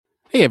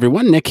Hey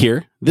everyone, Nick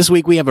here. This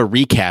week we have a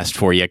recast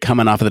for you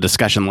coming off of the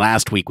discussion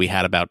last week we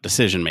had about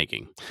decision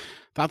making.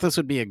 Thought this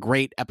would be a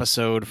great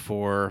episode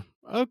for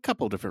a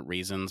couple different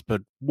reasons,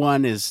 but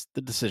one is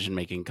the decision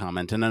making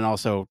comment, and then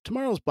also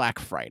tomorrow's Black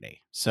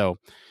Friday. So,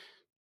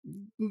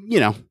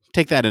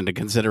 take that into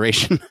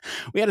consideration.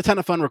 We had a ton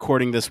of fun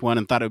recording this one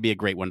and thought it would be a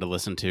great one to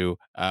listen to.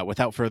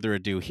 Without further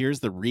ado, here's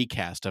the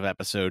recast of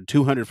episode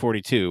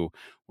 242,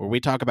 where we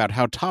talk about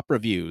how top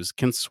reviews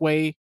can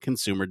sway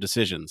consumer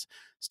decisions.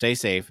 Stay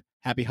safe,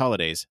 happy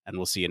holidays, and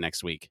we'll see you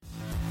next week.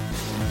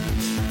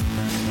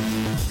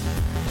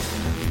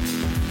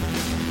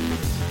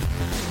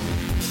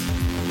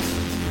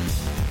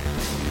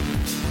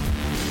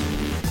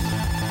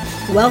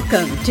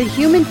 Welcome to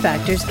Human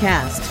Factors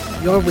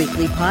Cast, your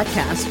weekly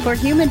podcast for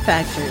human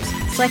factors,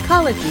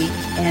 psychology,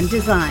 and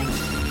design.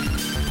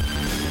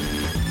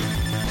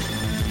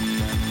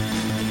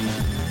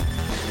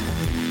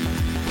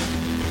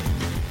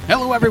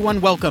 Hello,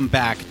 everyone. Welcome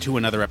back to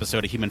another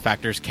episode of Human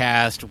Factors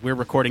Cast. We're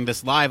recording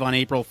this live on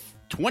April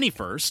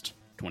 21st,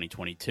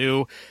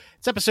 2022.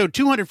 It's episode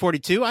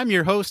 242. I'm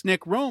your host,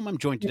 Nick Rome. I'm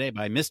joined today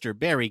by Mr.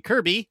 Barry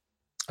Kirby.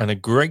 And a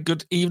great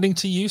good evening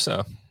to you,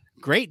 sir.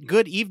 Great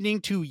good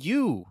evening to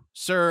you,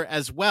 sir,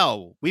 as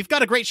well. We've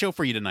got a great show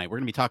for you tonight. We're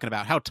going to be talking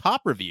about how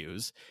top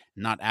reviews,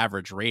 not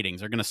average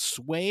ratings, are going to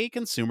sway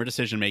consumer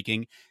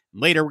decision-making.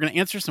 Later, we're going to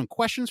answer some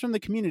questions from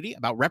the community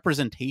about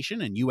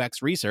representation and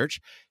UX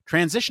research,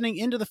 transitioning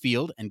into the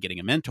field and getting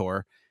a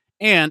mentor,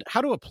 and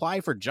how to apply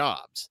for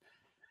jobs.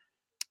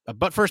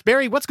 But first,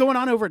 Barry, what's going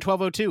on over at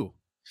 1202?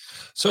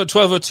 So at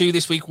 1202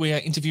 this week, we are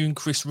interviewing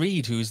Chris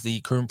Reed, who is the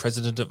current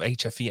president of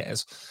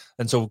HFES.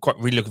 And so we're quite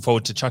really looking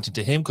forward to chatting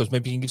to him, because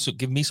maybe he can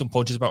give me some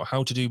pointers about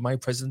how to do my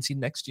presidency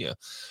next year.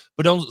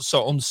 But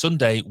also on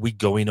Sunday, we're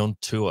going on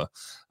tour.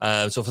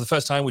 So for the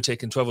first time, we're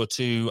taking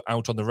 1202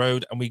 out on the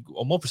road, and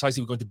or more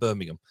precisely, we're going to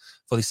Birmingham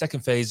for the second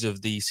phase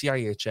of the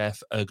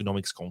CIHF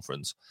Ergonomics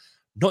Conference.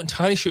 Not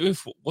entirely sure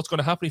what's going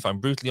to happen, if I'm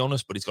brutally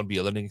honest, but it's going to be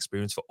a learning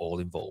experience for all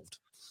involved.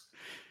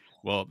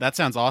 Well, that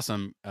sounds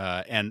awesome.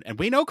 And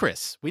we know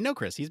Chris.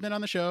 He's been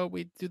on the show.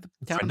 We do the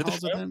town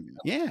halls with him.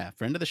 Yeah,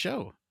 friend of the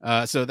show.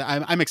 So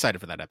I'm excited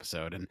for that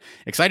episode and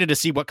excited to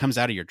see what comes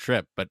out of your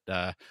trip. But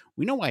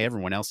we know why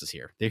everyone else is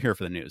here. They're here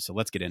for the news. So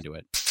let's get into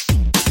it.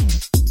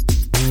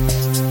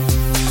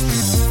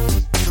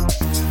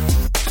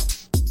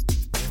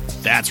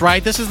 That's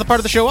right. This is the part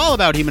of the show all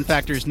about Human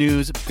Factors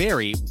news.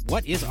 Barry,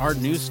 what is our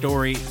news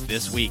story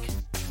this week?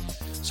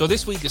 So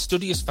this week, a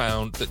study has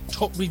found that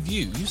top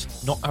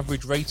reviews, not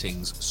average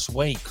ratings,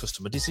 sway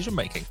customer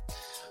decision-making.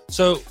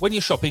 So when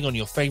you're shopping on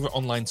your favorite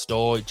online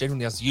store, it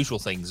generally has the usual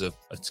things of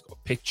it's got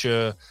a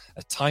picture,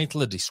 a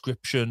title, a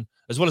description,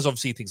 as well as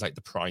obviously things like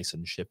the price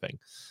and shipping.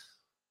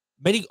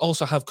 Many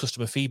also have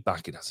customer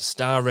feedback. It has a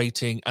star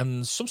rating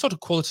and some sort of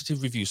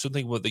qualitative review,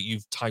 something that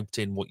you've typed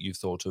in what you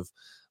thought of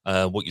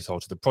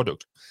the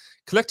product.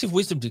 Collective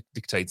wisdom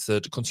dictates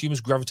that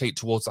consumers gravitate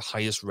towards the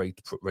highest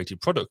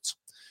rated products.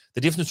 The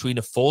difference between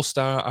a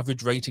 4-star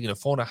average rating and a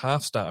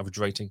 4.5-star average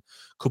rating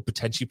could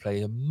potentially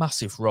play a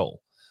massive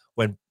role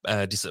when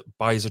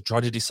buyers are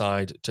trying to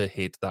decide to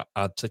hit that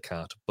add to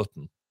cart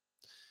button.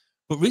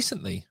 But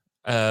recently,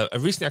 a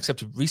recently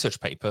accepted research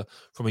paper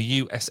from a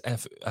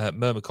USF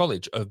Mercer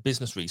College of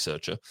Business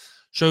researcher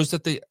shows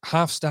that the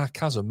half-star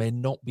chasm may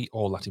not be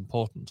all that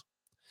important.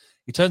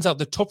 It turns out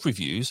that top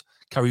reviews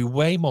carry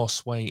way more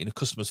sway in a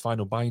customer's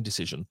final buying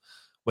decision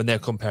when they're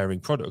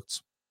comparing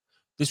products.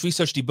 This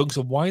research debunks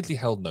a widely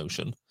held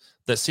notion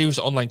that serious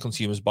online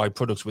consumers buy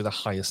products with a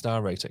higher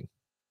star rating.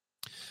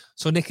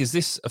 So, Nick, is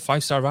this a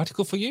 5-star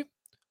article for you,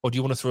 or do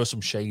you want to throw some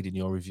shade in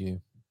your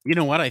review? You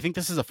know what? I think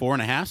this is a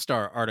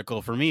 4.5-star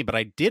article for me, but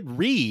I did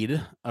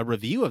read a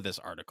review of this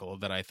article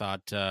that I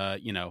thought,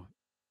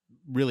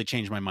 really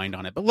changed my mind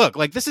on it. But look,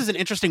 this is an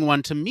interesting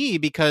one to me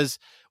because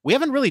we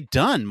haven't really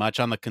done much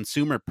on the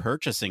consumer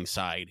purchasing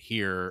side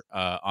here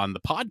on the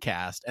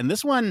podcast. And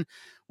this one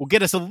will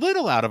get us a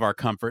little out of our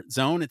comfort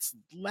zone. It's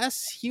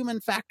less human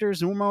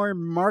factors, more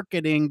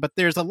marketing, but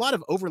there's a lot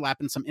of overlap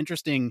and some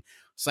interesting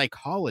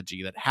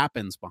psychology that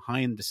happens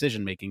behind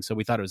decision making. So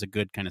we thought it was a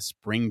good kind of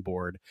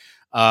springboard.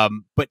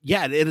 But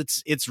yeah,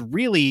 it's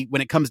really,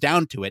 when it comes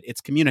down to it,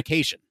 it's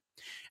communication.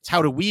 It's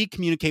how do we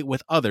communicate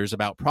with others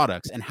about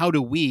products, and how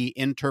do we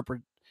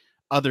interpret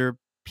other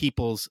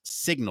people's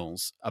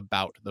signals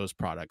about those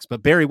products?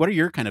 But Barry, what are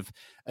your kind of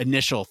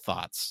initial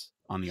thoughts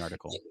on the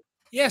article?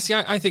 Yes,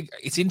 yeah, I think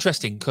it's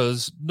interesting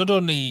because not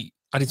only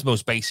at its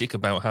most basic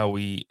about how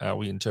we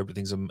interpret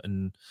things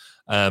and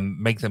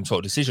make them sort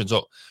of decisions,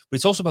 but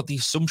it's also about the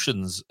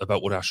assumptions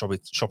about what our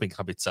shopping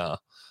habits are.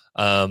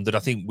 That I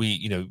think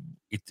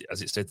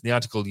as it states in the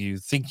article, you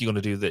think you're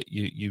going to do that,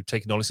 you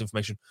take in all this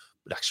information,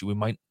 but actually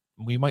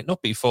we might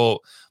not be. For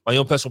my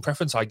own personal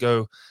preference, I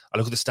look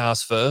at the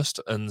stars first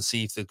and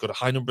see if they've got a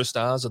high number of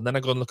stars, and then I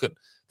go and look at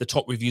the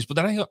top reviews. But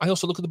then I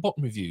also look at the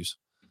bottom reviews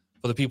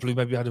for the people who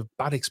maybe had a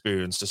bad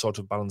experience to sort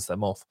of balance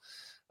them off.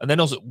 And then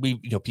also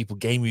people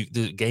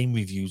the game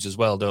reviews as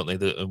well, don't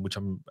they? Which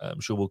I'm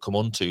sure we'll come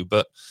on to.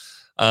 But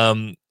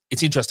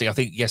it's interesting. I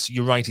think, yes,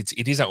 you're right.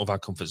 It is out of our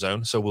comfort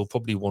zone. So we'll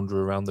probably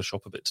wander around the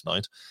shop a bit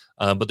tonight.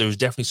 But there's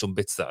definitely some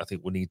bits that I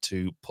think we need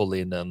to pull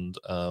in and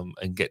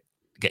get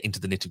into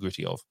the nitty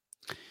gritty of.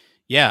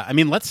 Yeah, I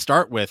mean, let's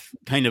start with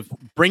kind of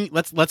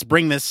let's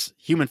bring this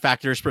human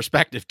factors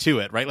perspective to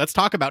it, right? Let's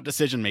talk about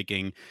decision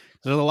making.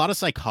 There's a lot of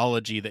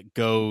psychology that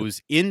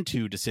goes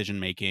into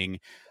decision making,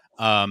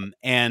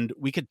 and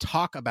we could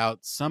talk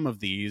about some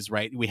of these,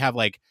 right? We have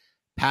like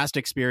past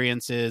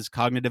experiences,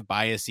 cognitive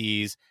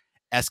biases,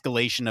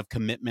 escalation of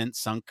commitment,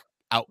 sunk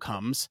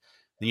outcomes.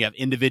 Then you have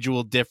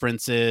individual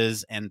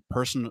differences and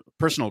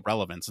personal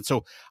relevance. And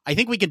so I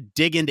think we could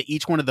dig into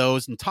each one of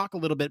those and talk a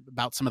little bit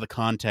about some of the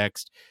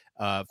context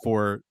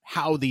for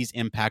how these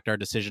impact our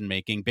decision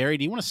making. Barry,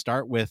 do you want to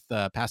start with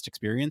past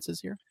experiences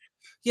here?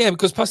 Yeah,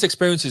 because past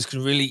experiences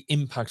can really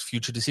impact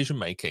future decision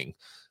making.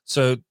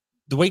 So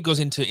the way it goes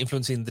into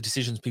influencing the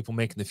decisions people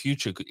make in the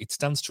future, it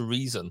stands to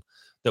reason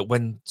that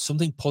when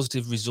something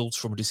positive results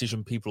from a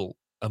decision, people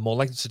are more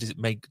likely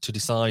to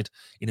decide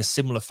in a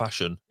similar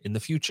fashion in the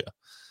future.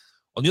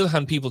 On the other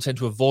hand, people tend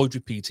to avoid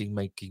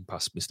making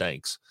past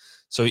mistakes.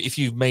 So if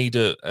you've made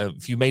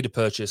a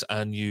purchase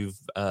and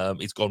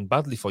it's gone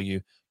badly for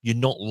you, you're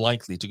not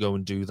likely to go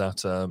and do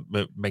that,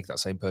 make that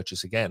same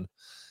purchase again.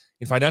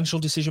 In financial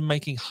decision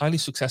making, highly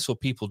successful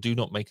people do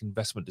not make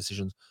investment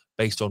decisions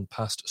based on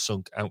past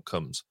sunk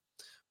outcomes,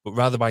 but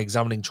rather by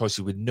examining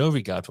choices with no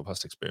regard for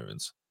past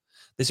experience.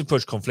 This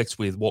approach conflicts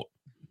with what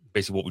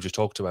we just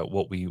talked about,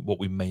 what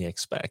we may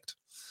expect.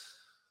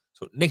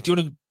 So, Nick, do you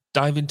want to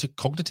dive into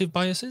cognitive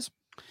biases?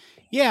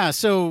 Yeah,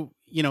 so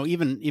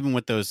even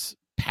with those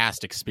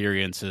past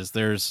experiences,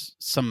 there's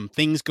some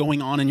things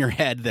going on in your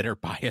head that are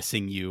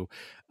biasing you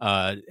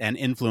and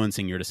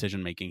influencing your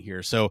decision making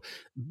here. So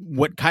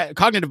what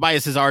cognitive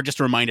biases are, just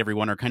to remind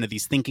everyone, are kind of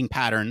these thinking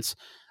patterns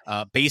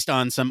based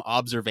on some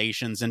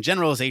observations and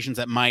generalizations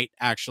that might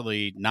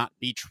actually not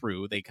be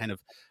true. They kind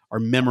of are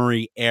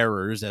memory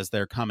errors as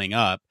they're coming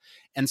up.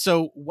 And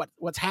so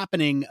what's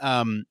happening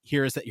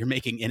here is that you're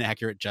making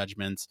inaccurate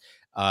judgments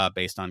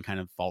based on kind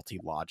of faulty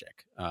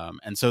logic.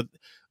 And so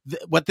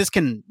what this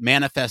can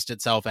manifest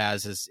itself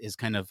as is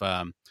kind of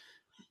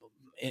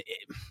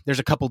there's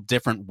a couple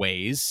different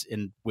ways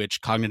in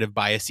which cognitive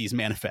biases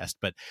manifest,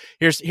 but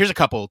here's a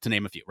couple to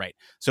name a few, right?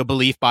 So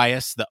belief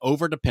bias, the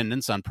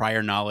overdependence on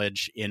prior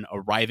knowledge in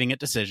arriving at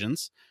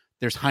decisions.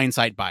 There's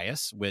hindsight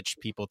bias, which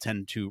people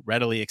tend to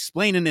readily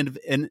explain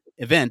an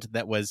event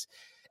that was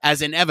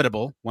as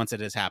inevitable once it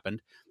has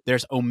happened.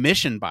 There's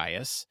omission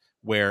bias,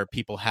 where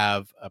people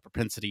have a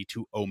propensity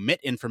to omit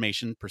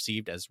information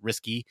perceived as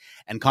risky,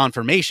 and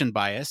confirmation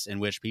bias, in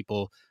which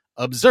people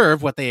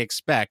observe what they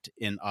expect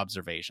in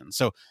observation.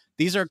 So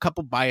these are a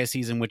couple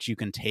biases in which you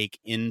can take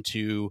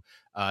into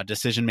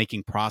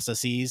decision-making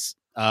processes.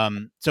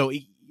 So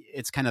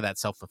it's kind of that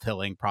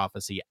self-fulfilling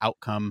prophecy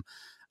outcome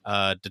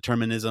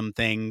determinism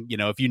thing.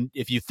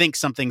 If you think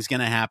something's going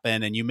to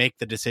happen and you make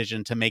the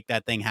decision to make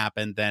that thing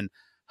happen, then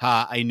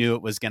I knew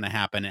it was going to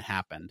happen. It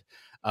happened.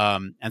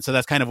 And so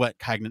that's kind of what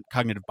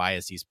cognitive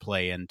biases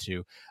play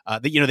into.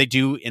 They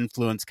do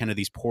influence kind of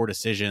these poor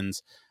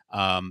decisions,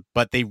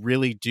 but they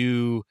really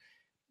do.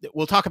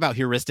 We'll talk about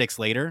heuristics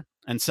later,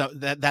 and so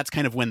that's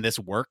kind of when this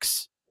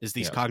works, is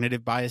these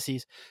cognitive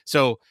biases.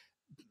 So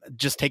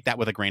just take that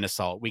with a grain of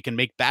salt. We can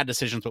make bad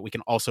decisions, but we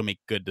can also make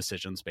good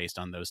decisions based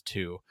on those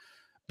two.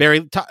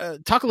 Barry,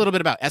 talk a little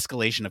bit about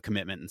escalation of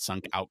commitment and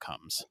sunk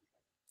outcomes.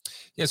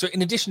 Yeah, so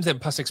in addition to the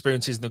past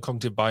experiences and the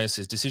cognitive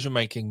biases,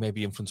 decision-making may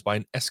be influenced by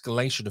an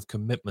escalation of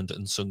commitment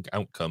and sunk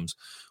outcomes,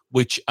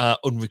 which are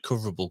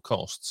unrecoverable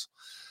costs.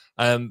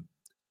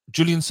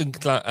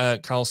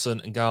 Julianson,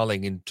 Carlson, and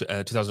Garling in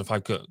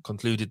 2005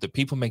 concluded that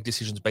people make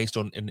decisions based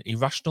on an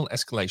irrational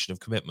escalation of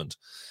commitment.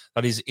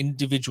 That is,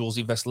 individuals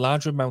invest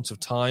larger amounts of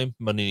time,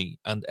 money,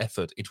 and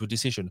effort into a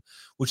decision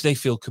which they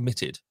feel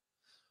committed.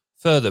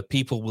 Further,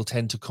 people will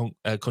tend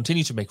to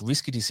continue to make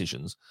risky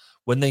decisions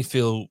when they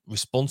feel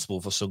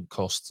responsible for sunk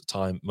costs,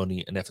 time,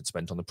 money, and effort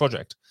spent on the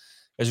project.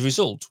 As a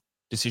result,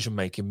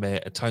 decision-making may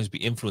at times be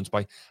influenced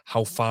by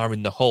how far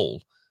in the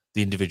hole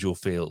the individual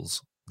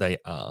feels they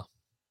are.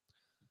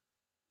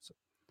 So,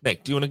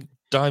 Nick, do you want to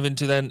dive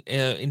into then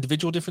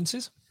individual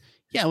differences?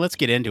 Yeah, let's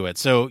get into it.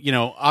 So,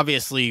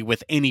 obviously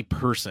with any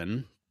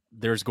person,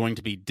 there's going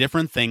to be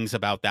different things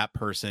about that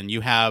person. You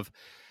have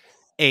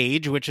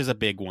age, which is a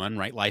big one,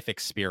 right? Life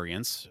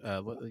experience.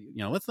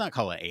 Let's not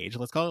call it age.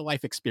 Let's call it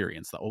life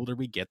experience. The older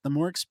we get, the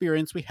more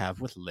experience we have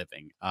with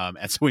living.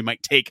 And so we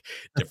might take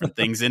different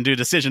things into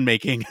decision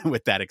making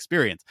with that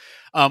experience.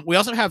 We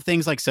also have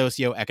things like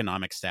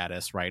socioeconomic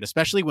status, right?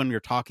 Especially when we're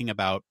talking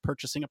about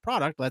purchasing a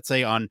product, let's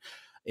say on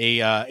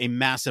a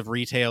massive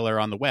retailer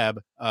on the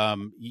web,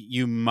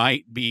 you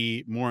might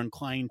be more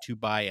inclined to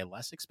buy a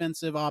less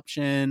expensive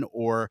option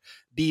or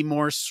be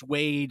more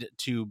swayed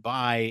to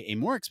buy a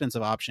more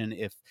expensive option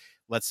if,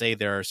 let's say,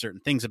 there are certain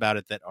things about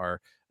it that are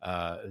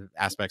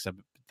aspects of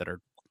that are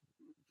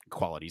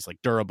qualities like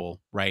durable,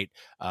 right?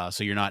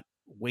 So you're not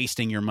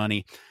wasting your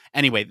money.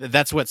 Anyway,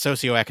 that's what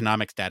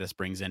socioeconomic status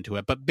brings into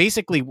it. But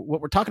basically,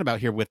 what we're talking about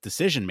here with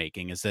decision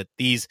making is that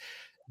these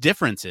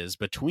differences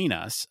between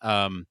us,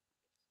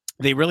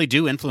 they really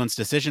do influence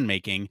decision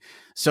making.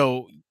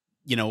 So,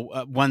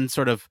 one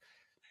sort of,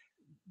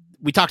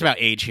 we talked about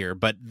age here,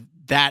 but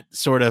that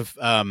sort of,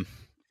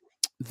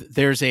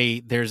 there's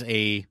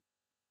a,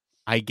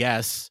 I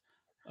guess,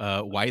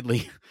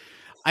 widely,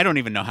 I don't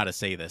even know how to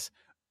say this.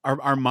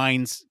 Our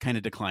minds kind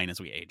of decline as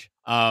we age.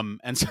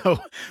 And so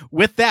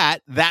with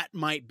that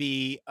might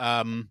be,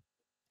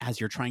 as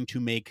you're trying to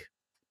make,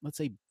 let's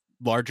say,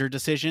 larger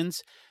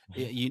decisions,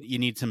 you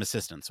need some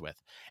assistance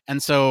with.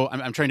 And so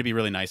I'm trying to be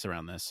really nice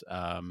around this,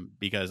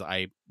 because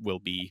I will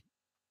be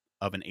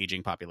of an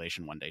aging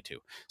population one day too.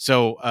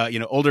 So,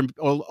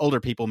 older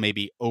people may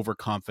be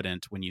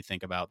overconfident when you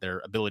think about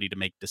their ability to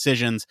make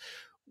decisions,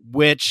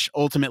 which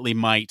ultimately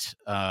might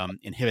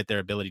inhibit their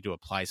ability to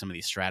apply some of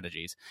these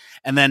strategies.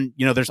 And then,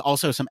 there's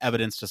also some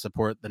evidence to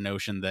support the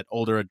notion that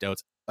older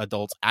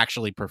adults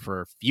actually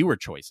prefer fewer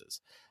choices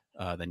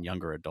than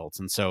younger adults.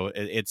 And so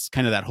it's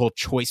kind of that whole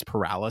choice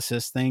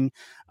paralysis thing.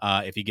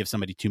 If you give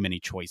somebody too many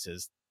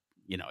choices,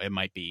 it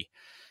might be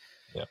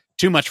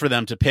too much for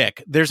them to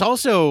pick. There's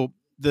also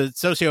the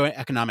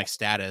socioeconomic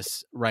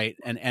status, right?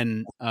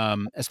 And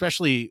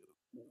especially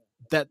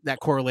that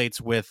correlates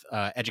with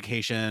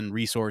education,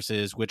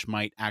 resources, which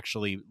might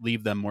actually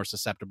leave them more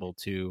susceptible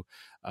to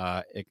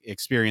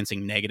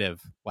experiencing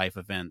negative life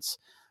events.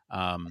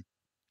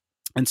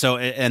 And so,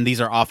 and these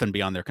are often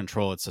beyond their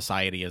control. It's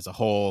society as a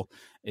whole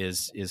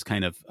is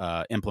kind of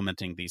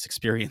implementing these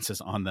experiences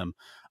on them.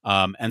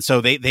 And so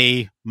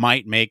they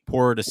might make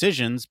poorer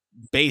decisions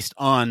based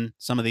on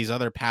some of these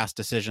other past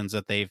decisions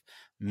that they've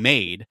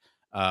made,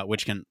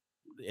 which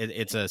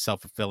it's a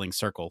self-fulfilling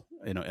circle,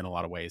 in a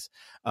lot of ways.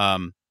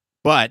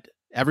 But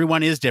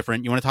everyone is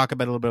different. You want to talk a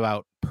little bit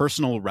about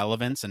personal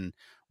relevance and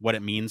what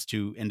it means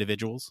to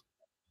individuals?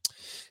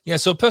 Yeah.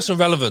 So personal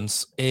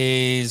relevance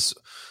is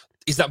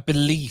that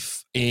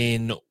belief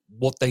in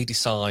what they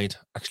decide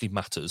actually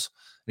matters.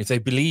 And if they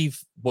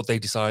believe what they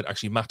decide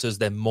actually matters,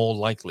 they're more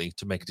likely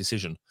to make a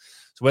decision.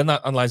 So when they're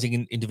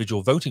analyzing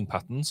individual voting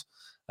patterns,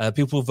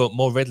 people vote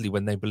more readily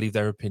when they believe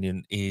their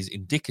opinion is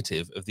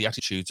indicative of the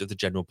attitudes of the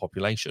general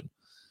population,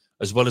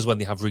 as well as when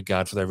they have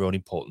regard for their own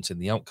importance in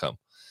the outcome.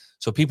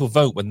 So people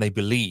vote when they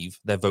believe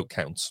their vote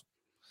counts.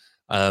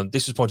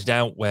 This was pointed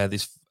out where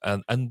this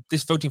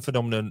voting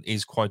phenomenon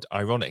is quite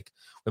ironic.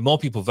 When more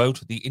people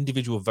vote, the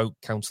individual vote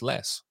counts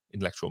less in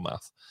electoral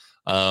math.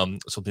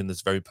 Something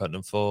that's very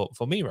pertinent for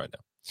me right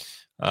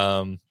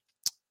now.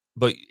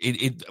 But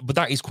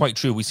that is quite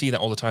true. We see that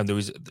all the time. There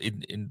is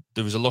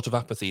a lot of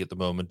apathy at the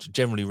moment,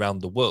 generally around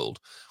the world,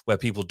 where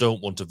people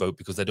don't want to vote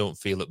because they don't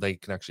feel that they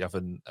can actually have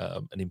an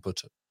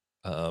input.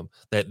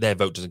 Their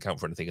vote doesn't count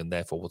for anything, and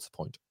therefore, what's the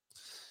point?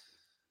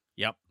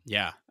 Yep.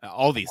 Yeah.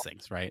 All these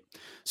things, right?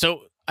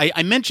 So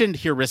I mentioned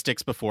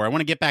heuristics before. I want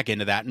to get back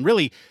into that. And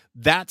really,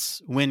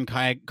 that's when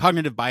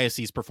cognitive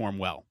biases perform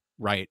well,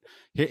 right?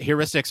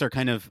 Heuristics are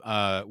kind of,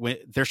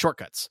 they're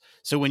shortcuts.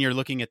 So when you're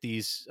looking at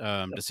these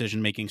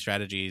decision-making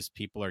strategies,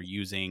 people are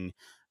using,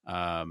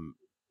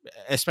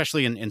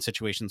 especially in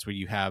situations where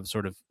you have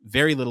sort of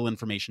very little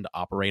information to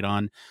operate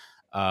on,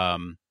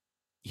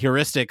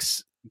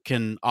 heuristics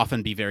can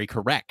often be very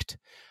correct.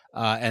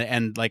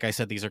 And like I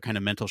said, these are kind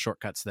of mental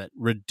shortcuts that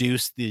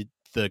reduce the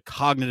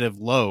cognitive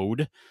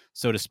load,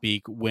 so to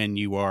speak, when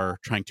you are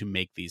trying to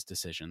make these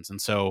decisions. And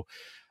so,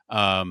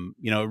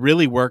 it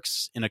really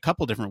works in a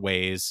couple different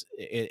ways.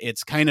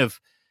 It's kind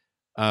of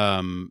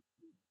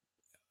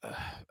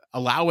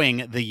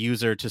allowing the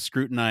user to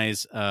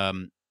scrutinize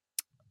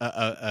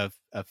a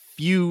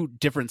few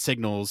different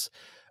signals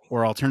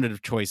or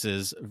alternative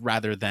choices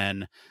rather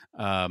than,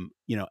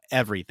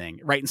 everything,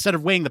 right? Instead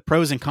of weighing the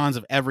pros and cons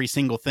of every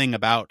single thing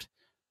about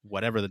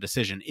whatever the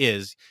decision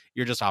is,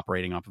 you're just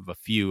operating off of a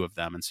few of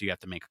them. And so you have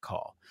to make a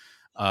call.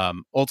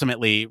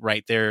 Ultimately,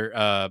 right there,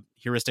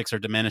 heuristics are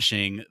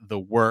diminishing the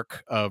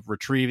work of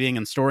retrieving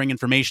and storing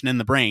information in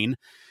the brain.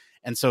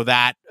 And so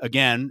that,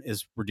 again,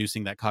 is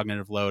reducing that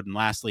cognitive load. And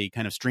lastly,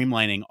 kind of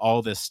streamlining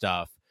all this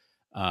stuff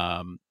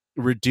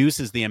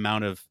reduces the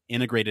amount of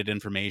integrated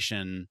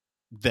information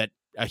that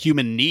a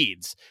human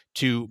needs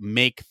to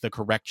make the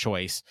correct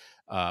choice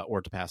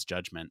or to pass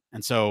judgment.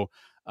 And so,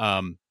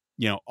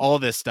 all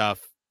this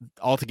stuff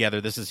all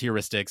together, this is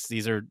heuristics.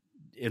 These are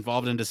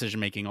involved in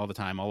decision-making all the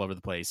time, all over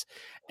the place.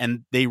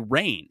 And they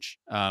range.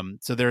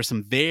 So there are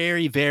some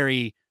very,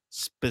 very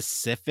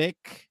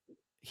specific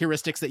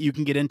heuristics that you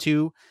can get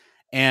into.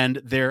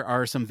 And there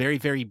are some very,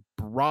 very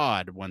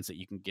broad ones that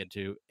you can get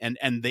to. And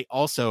they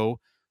also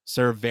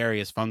serve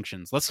various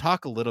functions. Let's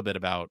talk a little bit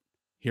about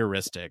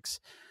heuristics.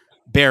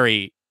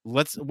 Barry,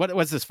 what's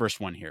this first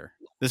one here?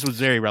 This was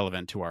very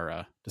relevant to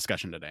our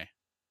discussion today.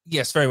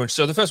 Yes, very much.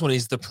 So the first one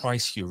is the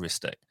price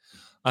heuristic.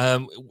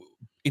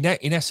 In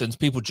essence,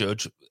 people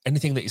judge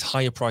anything that is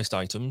higher priced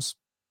items,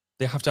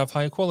 they have to have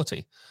higher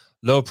quality.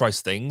 Lower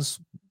priced things,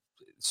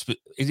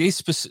 it is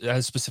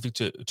specific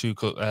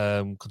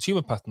to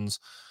consumer patterns,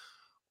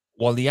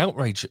 while the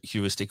outrage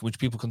heuristic, which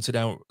people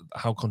consider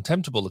how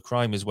contemptible a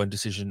crime is when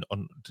deciding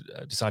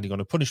on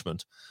a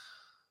punishment,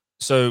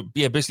 So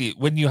yeah, basically,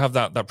 when you have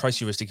that price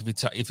heuristic,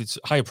 if it's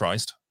higher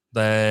priced,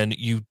 then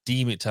you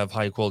deem it to have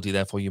higher quality.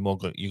 Therefore, you're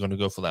going to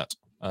go for that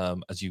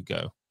as you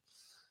go.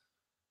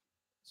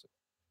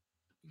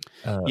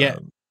 Yeah.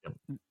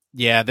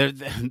 Yeah,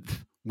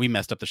 we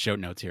messed up the show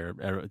notes here.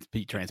 To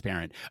be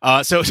transparent.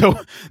 So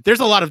there's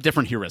a lot of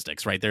different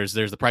heuristics, right? There's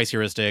the price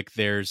heuristic.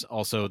 There's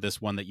also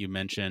this one that you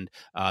mentioned,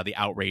 the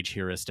outrage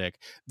heuristic.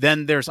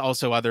 Then there's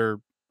also other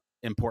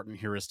important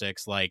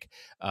heuristics like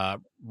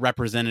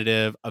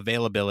representative,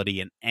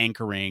 availability, and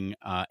anchoring,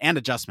 and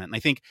adjustment. And I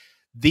think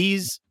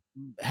these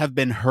have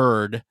been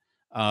heard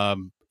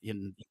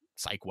in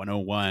Psych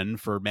 101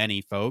 for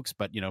many folks,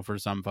 but for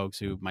some folks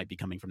who might be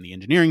coming from the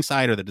engineering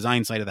side or the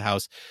design side of the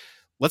house,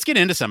 let's get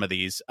into some of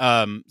these.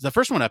 The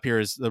first one up here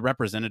is the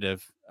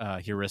representative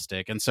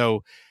heuristic. And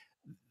so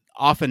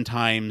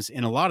oftentimes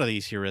in a lot of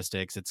these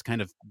heuristics, it's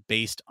kind of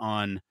based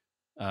on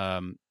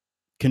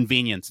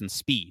convenience and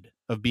speed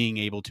of being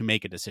able to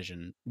make a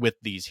decision with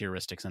these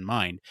heuristics in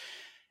mind.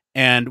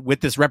 And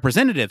with this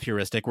representative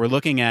heuristic, we're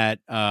looking at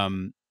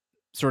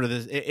sort of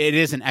this, it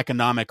is an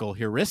economical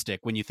heuristic.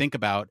 When you think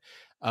about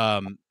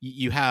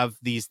you have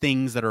these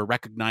things that are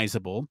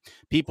recognizable.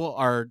 People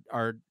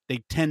they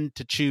tend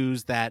to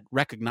choose that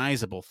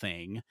recognizable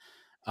thing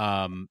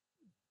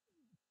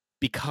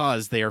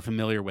because they are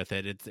familiar with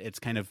it. It's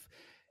kind of,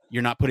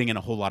 you're not putting in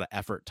a whole lot of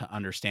effort to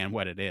understand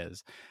what it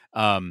is.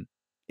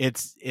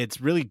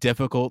 It's really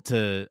difficult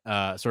to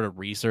sort of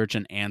research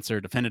and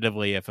answer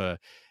definitively if a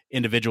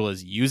individual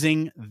is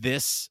using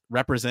this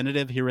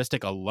representative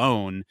heuristic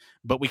alone,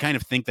 but we kind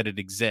of think that it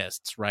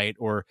exists, right?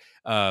 Or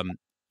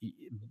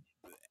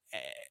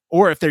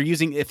if they're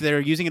using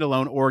it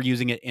alone or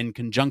using it in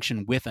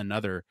conjunction with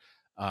another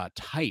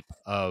type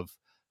of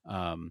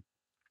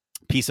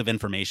piece of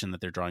information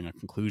that they're drawing a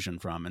conclusion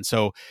from. And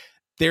so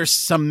there's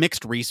some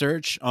mixed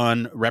research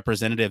on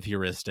representative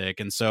heuristic.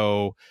 And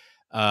so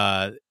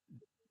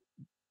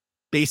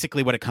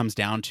basically what it comes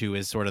down to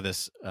is sort of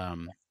this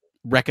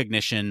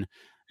recognition,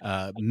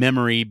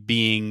 memory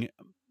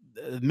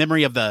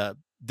of the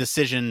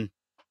decision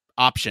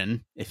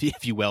option,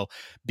 if you will,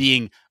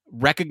 being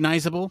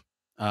recognizable,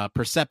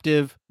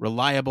 perceptive,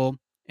 reliable,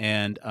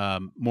 and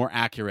more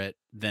accurate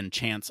than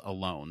chance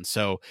alone.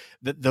 So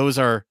those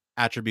are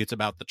attributes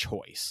about the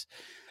choice.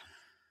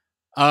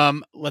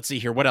 Let's see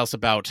here. What else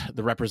about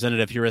the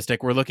representative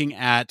heuristic? We're looking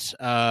at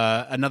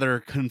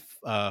another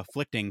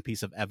conflicting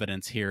piece of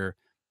evidence here.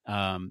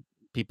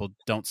 People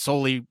don't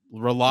solely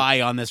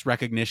rely on this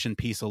recognition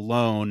piece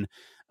alone.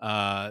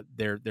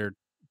 They're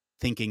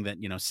thinking that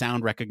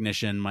sound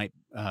recognition might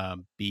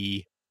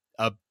be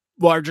a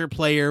larger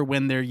player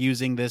when they're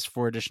using this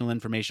for additional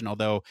information.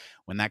 Although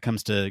when that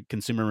comes to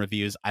consumer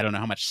reviews, I don't know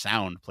how much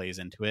sound plays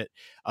into it,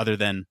 other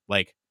than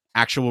like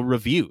actual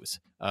reviews,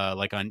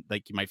 like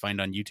you might find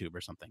on YouTube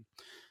or something.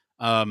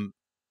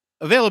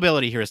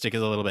 Availability heuristic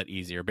is a little bit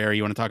easier. Barry,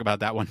 you want to talk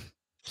about that one?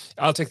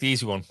 I'll take the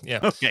easy one. Yeah.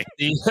 Okay.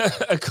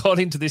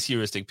 According to this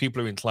heuristic,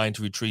 people are inclined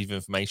to retrieve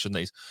information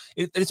that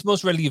it's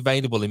most readily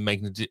available in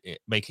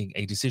making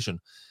a decision.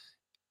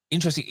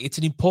 Interesting. It's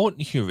an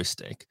important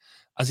heuristic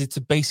as it's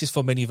a basis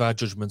for many of our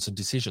judgments and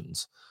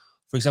decisions.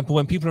 For example,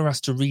 when people are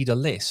asked to read a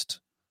list,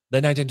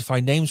 then identify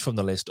names from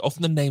the list.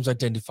 Often the names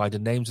identified are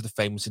names of the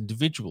famous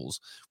individuals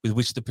with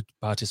which the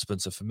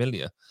participants are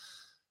familiar.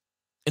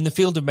 In the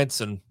field of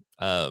medicine,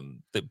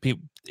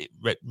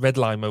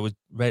 Redlheimer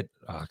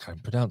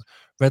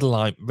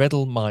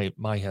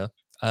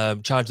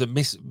charged that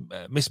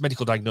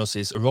mismedical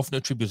diagnoses are often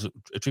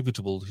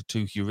attributable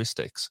to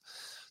heuristics.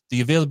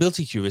 The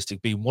availability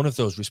heuristic being one of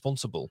those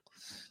responsible.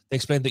 They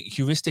explained that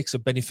heuristics are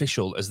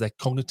beneficial as they're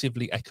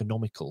cognitively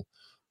economical,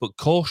 but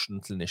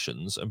caution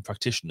clinicians and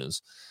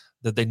practitioners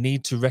that they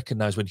need to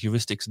recognize when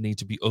heuristics need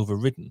to be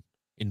overridden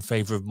in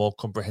favor of more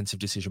comprehensive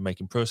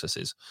decision-making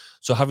processes.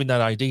 So having that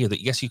idea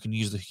that, yes, you can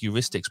use the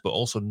heuristics, but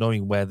also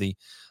knowing where the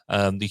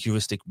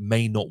heuristic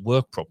may not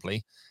work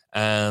properly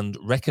and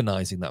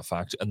recognizing that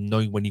fact and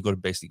knowing when you've got to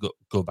basically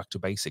go back to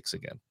basics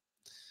again.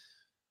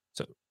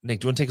 So, Nick,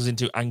 do you want to take us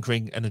into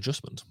anchoring and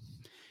adjustment?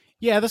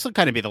 Yeah, this will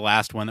kind of be the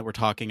last one that we're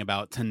talking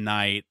about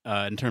tonight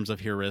in terms of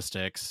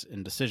heuristics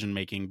and decision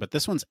making. But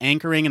this one's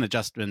anchoring and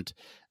adjustment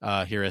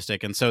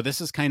heuristic, and so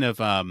this is kind of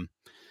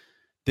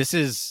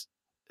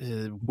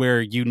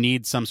where you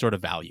need some sort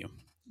of value,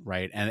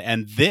 right?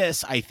 And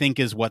this, I think,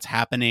 is what's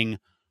happening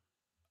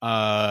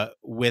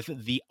with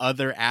the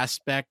other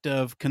aspect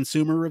of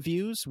consumer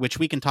reviews, which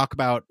we can talk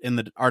about in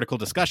the article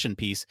discussion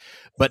piece,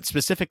 but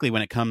specifically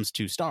when it comes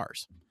to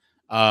stars.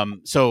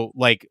 So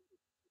like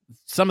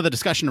some of the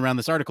discussion around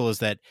this article is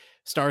that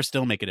stars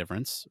still make a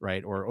difference,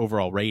 right? Or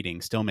overall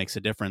rating still makes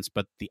a difference,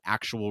 but the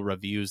actual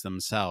reviews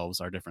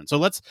themselves are different. So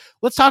let's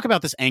talk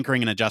about this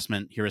anchoring and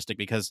adjustment heuristic,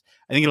 because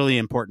I think it'll be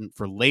important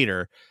for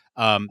later.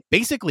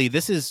 Basically,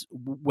 this is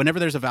whenever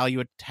there's a value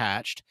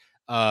attached,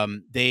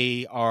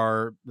 the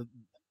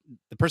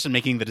person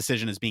making the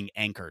decision is being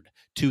anchored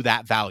to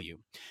that value,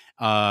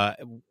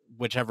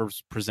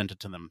 whichever's presented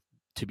to them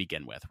to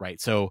begin with, right?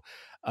 So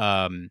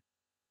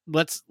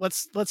let's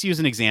use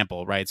an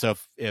example, right? So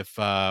if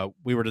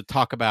we were to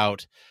talk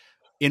about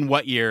in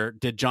what year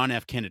did John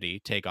F. Kennedy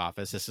take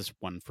office? This is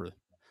one for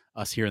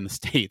us here in the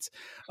States.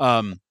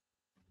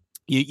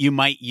 You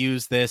might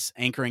use this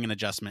anchoring and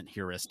adjustment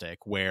heuristic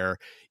where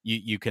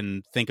you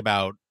can think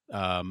about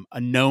a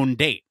known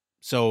date.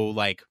 So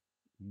like,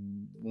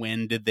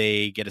 when did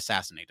they get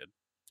assassinated?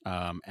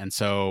 And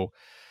so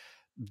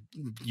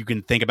you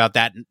can think about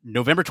that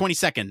November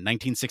 22nd,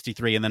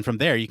 1963. And then from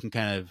there, you can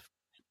kind of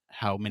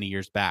how many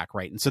years back,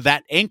 right? And so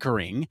that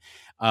anchoring,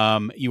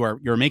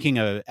 you're making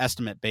an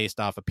estimate based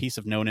off a piece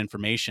of known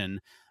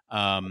information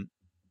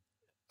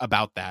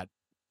about that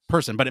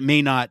person, but it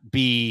may not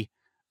be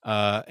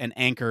an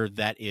anchor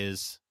that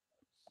is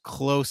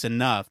close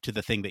enough to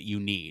the thing that you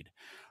need,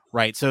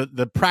 right? So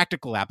the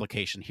practical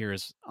application here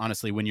is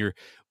honestly when you're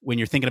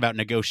thinking about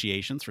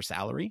negotiations for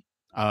salary,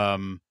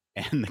 and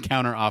the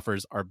counter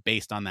offers are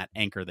based on that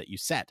anchor that you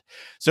set.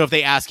 So if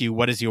they ask you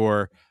what is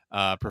your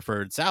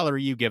preferred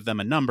salary, you give them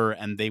a number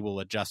and they will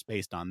adjust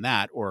based on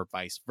that, or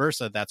vice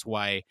versa. That's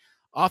why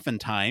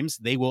oftentimes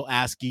they will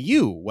ask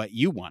you what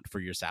you want for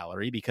your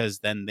salary, because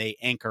then they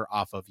anchor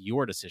off of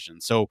your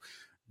decision. So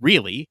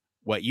really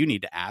what you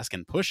need to ask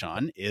and push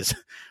on is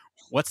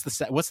what's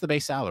the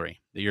base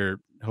salary that you're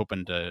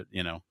hoping to,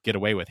 get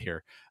away with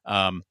here.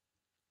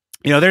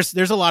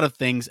 There's a lot of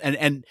things,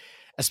 and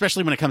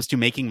especially when it comes to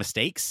making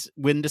mistakes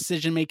when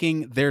decision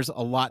making, there's a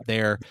lot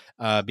there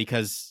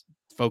because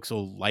folks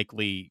will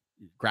likely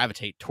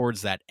gravitate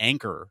towards that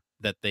anchor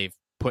that they've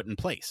put in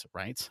place,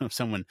 right? So if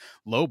someone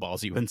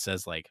lowballs you and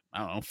says like, I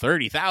don't know,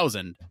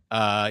 30,000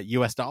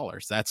 US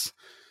dollars, that's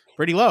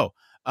pretty low,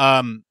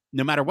 no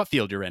matter what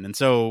field you're in. And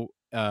so,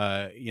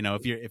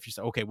 if you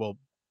say, okay, well,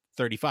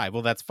 35,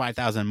 well, that's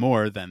 5,000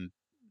 more than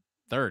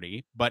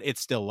 30, but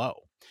it's still low.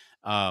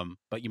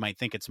 But you might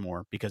think it's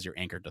more because you're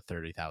anchored to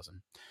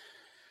 30,000.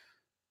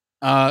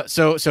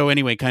 So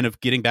anyway, kind of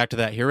getting back to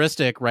that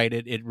heuristic, right?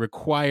 It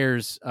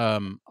requires a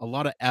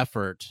lot of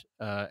effort,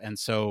 and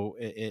so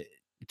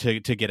to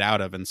get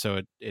out of, and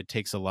so it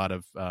takes a lot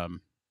of.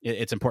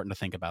 It's important to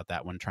think about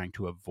that when trying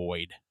to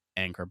avoid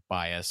anchor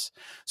bias.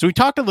 So we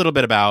talked a little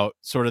bit about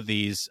sort of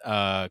these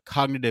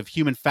cognitive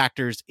human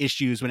factors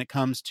issues when it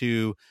comes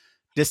to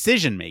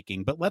decision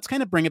making, but let's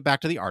kind of bring it back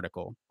to the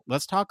article.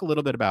 Let's talk a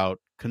little bit about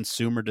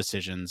consumer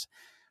decisions.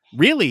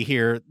 Really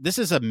here, this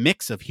is a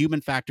mix of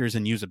human factors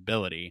and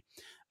usability.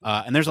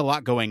 And there's a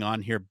lot going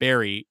on here.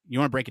 Barry, you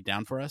want to break it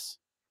down for us?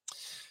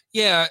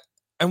 Yeah,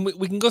 and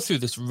we can go through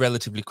this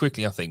relatively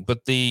quickly, I think, but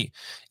it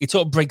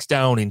sort of breaks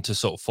down into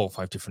sort of 4 or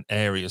 5 different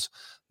areas.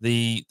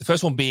 The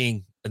first one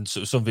being, and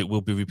so some of it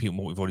will be repeating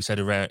what we've already said,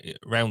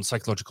 around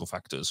psychological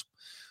factors.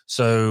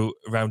 So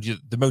around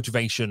the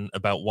motivation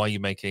about why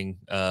you're making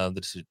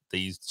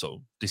these sort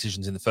of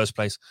decisions in the first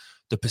place,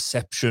 the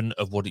perception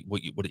of what it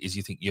is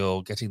you think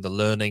you're getting, the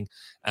learning,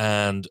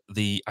 and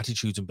the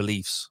attitudes and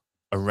beliefs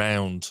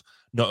around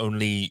not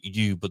only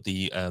you but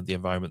the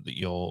environment that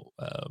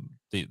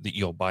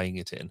you're buying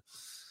it in.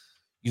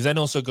 You then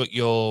also got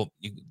you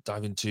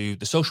dive into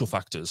the social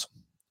factors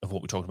of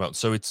what we're talking about.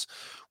 So it's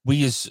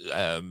we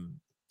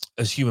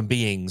as human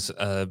beings,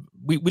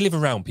 we live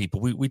around people.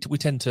 We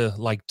tend to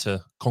like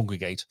to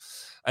congregate.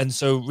 And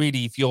so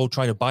really, if you're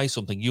trying to buy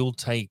something, you'll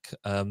take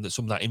some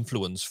of that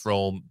influence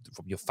from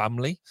your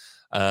family,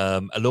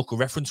 a local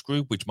reference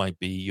group, which might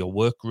be your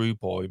work group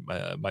or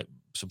might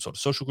some sort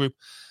of social group,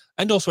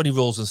 and also any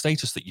roles and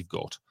status that you've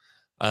got.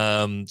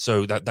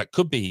 So that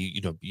could be,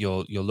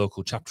 your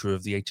local chapter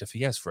of the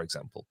HFES, for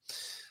example.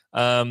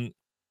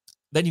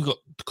 Then you've got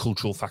the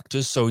cultural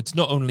factors. So it's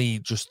not only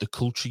just the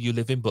culture you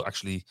live in, but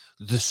actually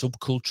the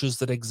subcultures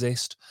that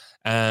exist.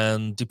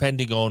 And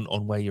depending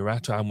on where you're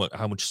at, how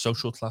much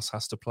social class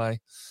has to play.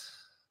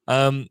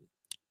 But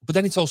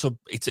then it's also,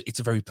 it's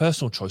a very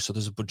personal choice. So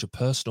there's a bunch of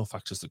personal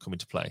factors that come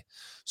into play.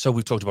 So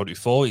we've talked about it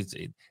before, it's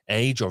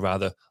age, or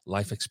rather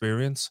life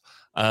experience,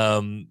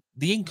 the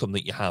income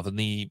that you have, and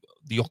the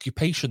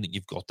occupation that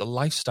you've got, the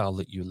lifestyle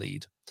that you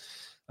lead.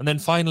 And then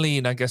finally,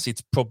 and I guess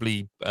it's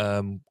probably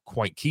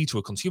quite key to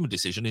a consumer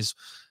decision, is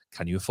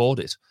can you afford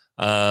it?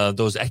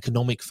 Those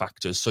economic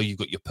factors. So you've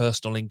got your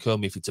personal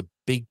income. If it's a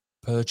big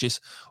purchase,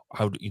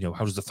 how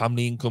does the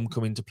family income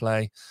come into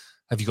play?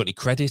 Have you got any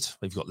credit?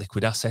 Have you got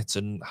liquid assets?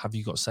 And have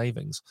you got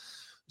savings?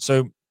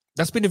 So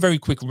that's been a very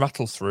quick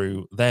rattle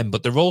through them,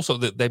 but they're also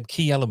they're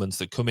key elements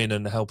that come in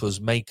and help us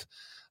make,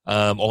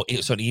 or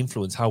certainly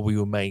influence how we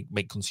will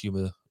make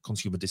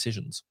consumer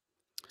decisions.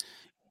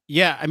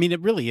 Yeah, I mean,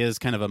 it really is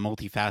kind of a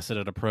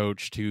multifaceted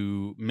approach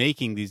to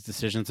making these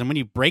decisions. And when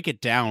you break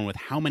it down with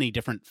how many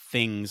different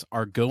things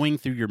are going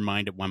through your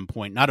mind at one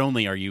point, not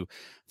only are you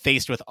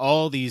faced with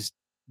all these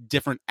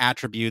different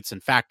attributes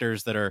and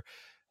factors that are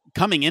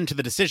coming into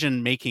the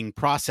decision-making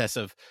process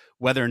of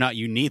whether or not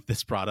you need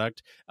this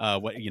product,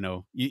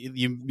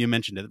 you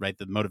mentioned it, right?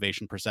 The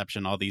motivation,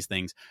 perception, all these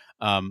things.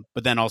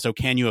 But then also,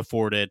 can you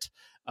afford it?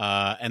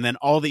 And then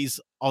all these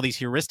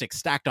heuristics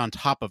stacked on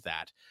top of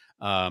that.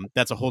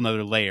 That's a whole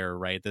nother layer,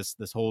 right? This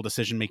whole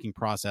decision-making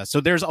process.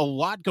 So there's a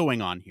lot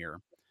going on here.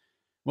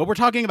 What we're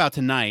talking about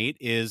tonight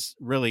is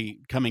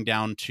really coming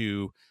down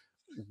to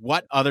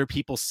what other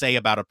people say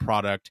about a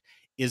product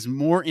is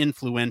more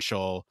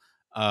influential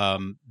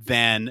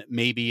than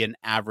maybe an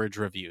average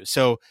review.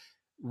 So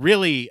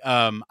really,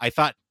 I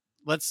thought,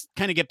 let's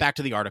kind of get back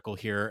to the article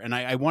here. And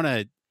I want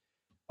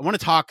to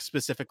talk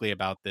specifically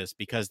about this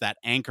because that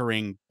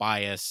anchoring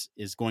bias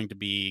is going to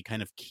be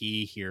kind of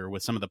key here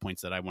with some of the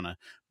points that I want to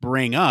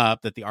bring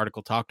up that the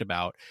article talked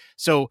about.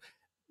 So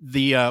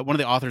the one of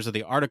the authors of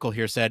the article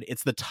here said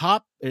it's the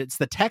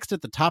text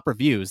at the top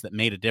reviews that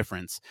made a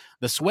difference.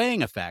 The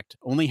swaying effect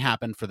only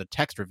happened for the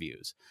text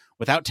reviews.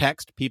 Without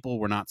text, people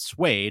were not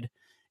swayed.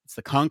 It's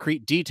the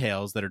concrete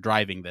details that are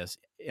driving this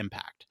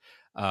impact.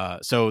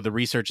 So the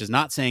research is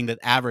not saying that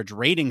average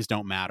ratings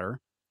don't matter.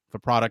 If a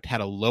product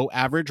had a low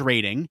average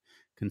rating,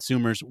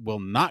 consumers will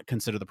not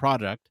consider the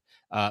product,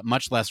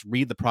 much less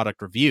read the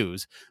product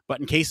reviews. But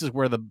in cases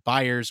where the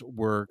buyers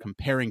were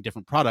comparing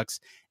different products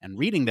and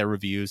reading their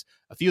reviews,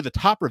 a few of the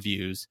top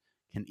reviews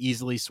can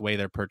easily sway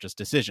their purchase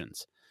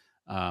decisions.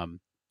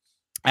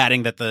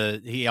 Adding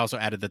that he also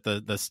added that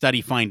the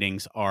study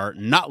findings are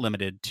not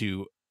limited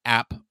to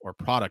app or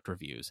product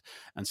reviews.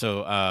 And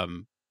so,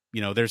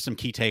 there's some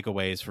key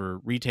takeaways for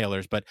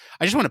retailers, but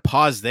I just want to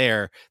pause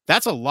there.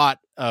 That's a lot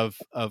of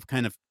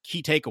kind of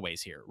key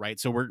takeaways here, right?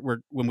 So we're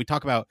when we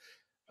talk about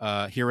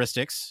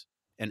heuristics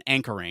and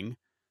anchoring,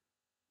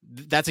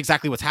 that's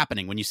exactly what's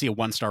happening when you see a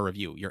 1-star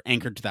review. You're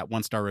anchored to that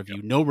 1-star review.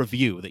 Yep. No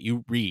review that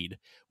you read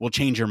will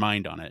change your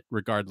mind on it,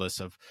 regardless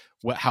of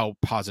how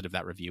positive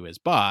that review is.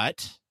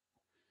 But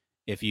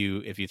if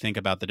you think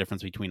about the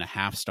difference between a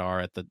 0.5 star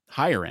at the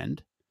higher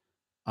end,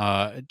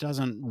 it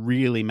doesn't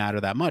really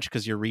matter that much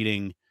because you're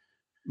reading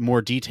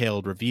more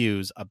detailed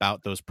reviews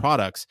about those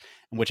products,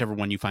 and whichever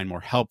one you find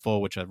more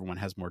helpful, whichever one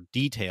has more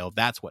detail,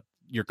 that's what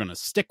you're going to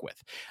stick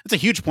with. That's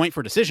a huge point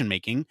for decision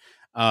making,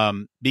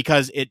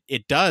 because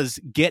it does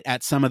get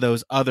at some of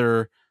those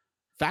other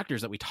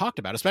factors that we talked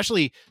about,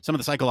 especially some of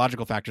the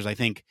psychological factors. I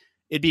think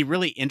it'd be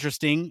really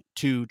interesting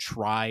to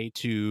try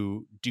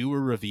to do a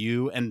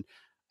review, and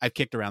I've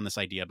kicked around this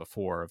idea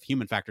before of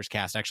Human Factors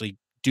Cast actually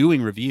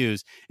doing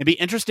reviews. It'd be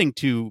interesting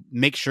to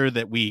make sure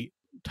that we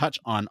touch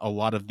on a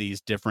lot of these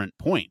different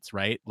points,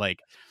 right? Like,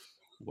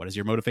 what is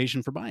your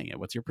motivation for buying it?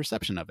 What's your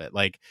perception of it?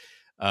 Like,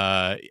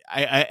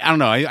 I don't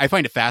know. I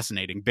find it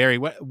fascinating. Barry,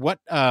 what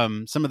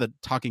some of the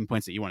talking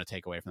points that you want to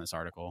take away from this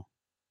article?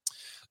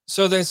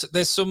 So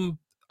there's some,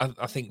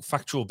 I think,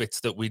 factual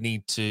bits that we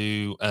need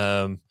to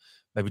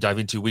maybe dive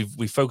into.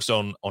 We've focused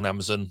on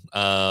Amazon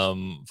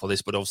for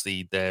this, but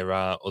obviously there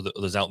are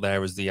others out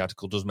there, as the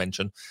article does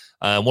mention.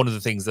 One of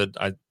the things that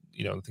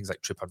things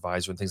like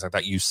TripAdvisor and things like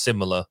that use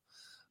similar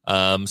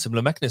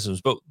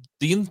mechanisms. But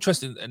the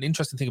interesting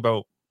thing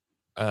about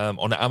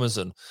on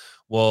Amazon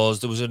was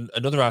there was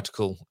another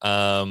article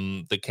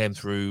that came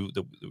through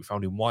that we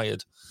found in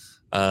Wired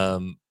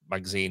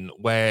magazine,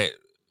 where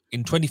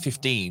in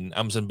 2015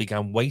 Amazon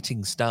began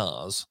weighting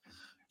stars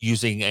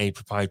using a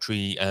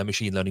proprietary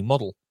machine learning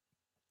model.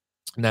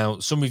 Now,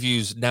 some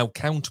reviews now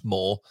count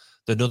more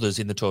than others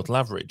in the total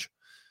average,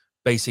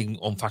 basing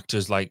on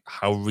factors like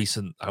how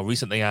recent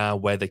they are,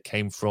 where they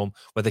came from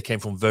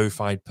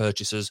verified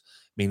purchasers,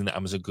 meaning that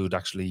Amazon could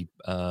actually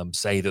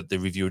say that the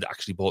reviewer had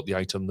actually bought the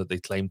item that they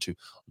claim to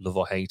love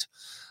or hate.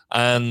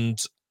 And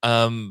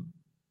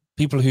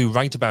people who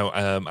write about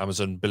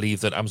Amazon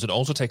believe that Amazon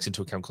also takes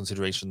into account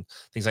consideration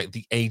things like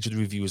the age of the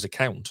reviewer's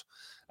account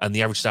and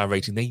the average star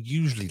rating they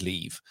usually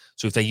leave.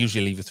 So if they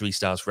usually leave a 3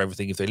 stars for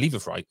everything, if they leave a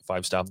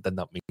 5 star, then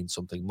that means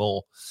something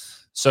more.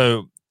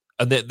 So,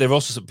 and there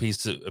also appears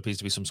to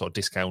be some sort of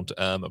discount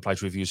applied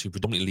to reviewers who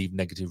predominantly leave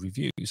negative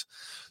reviews.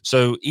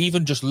 So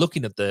even just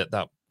looking at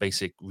that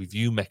basic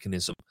review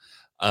mechanism,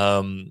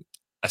 a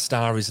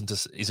star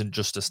isn't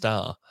just a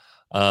star.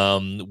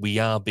 We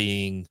are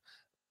being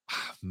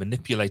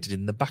manipulated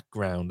in the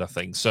background, I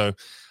think. So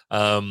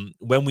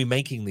when we're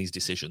making these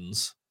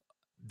decisions,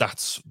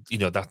 that's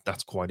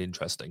quite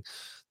interesting.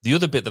 The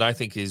other bit that I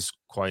think is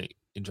quite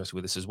interesting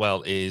with this as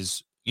well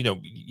is,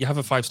 you have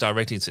a 5-star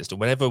rating system.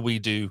 Whenever we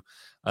do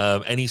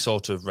any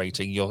sort of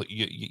rating,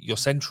 your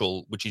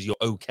central, which is your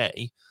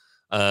okay,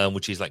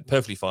 which is like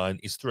perfectly fine,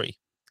 is 3,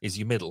 is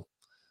your middle.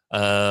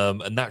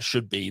 And that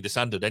should be the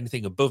standard.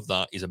 Anything above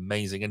that is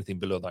amazing. Anything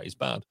below that is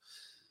bad.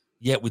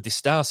 Yet with the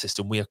star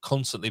system, we are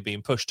constantly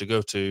being pushed to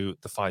go to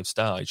the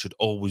 5-star. It should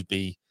always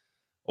be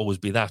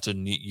that.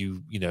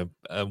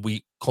 And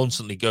we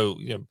constantly go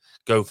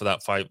for that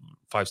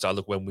 5-star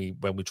look when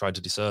we try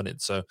to discern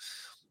it. So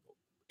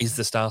is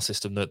the star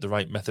system the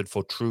right method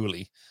for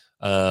truly,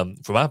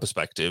 from our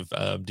perspective,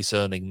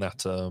 discerning that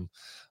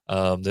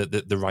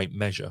the right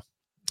measure,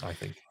 I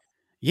think?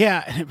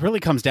 Yeah, and it really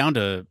comes down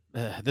to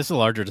this is a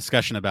larger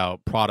discussion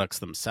about products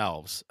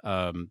themselves.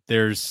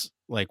 There's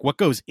like what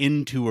goes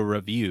into a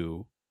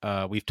review.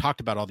 We've talked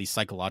about all these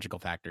psychological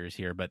factors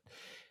here, but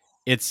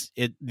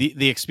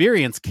the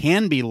experience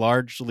can be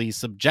largely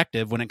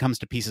subjective when it comes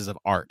to pieces of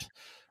art,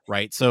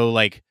 right? So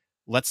like,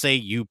 let's say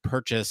you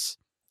purchase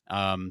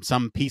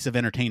some piece of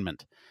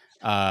entertainment,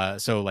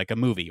 so like a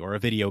movie or a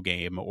video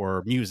game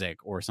or music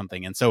or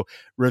something. And so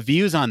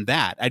reviews on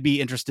that, I'd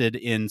be interested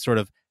in sort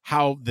of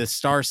how the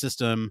star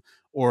system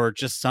or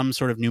just some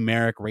sort of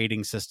numeric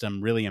rating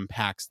system really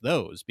impacts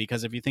those.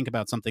 Because if you think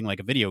about something like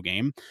a video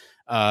game,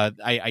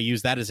 I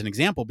use that as an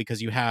example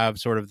because you have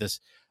sort of this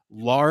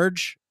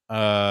large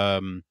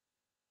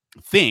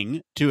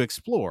thing to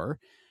explore.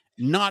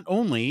 Not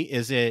only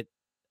is it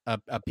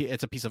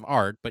it's a piece of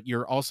art, but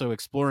you're also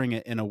exploring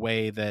it in a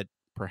way that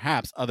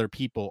perhaps other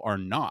people are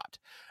not.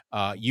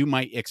 You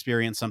might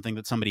experience something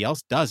that somebody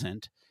else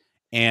doesn't,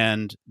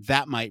 and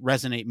that might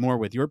resonate more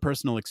with your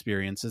personal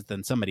experiences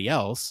than somebody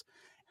else.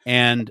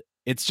 And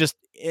it's just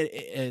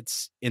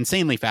it's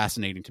insanely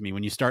fascinating to me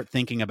when you start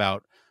thinking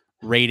about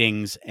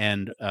ratings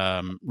and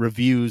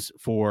reviews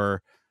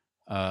for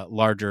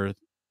larger,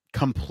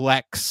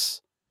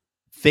 complex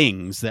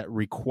things that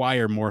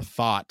require more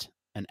thought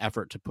and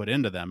effort to put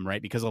into them,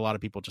 right? Because a lot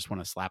of people just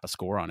want to slap a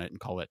score on it and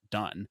call it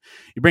done.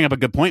 You bring up a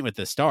good point with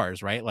the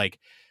stars, right? Like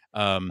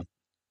out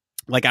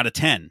of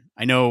 10,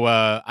 I know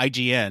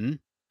IGN,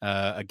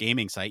 a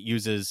gaming site,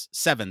 uses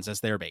 7s as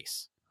their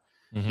base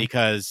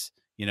because,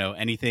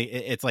 anything,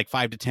 it's like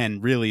 5 to 10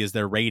 really is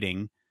their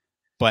rating,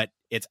 but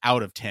it's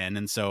out of 10.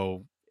 And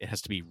so it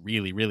has to be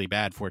really, really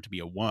bad for it to be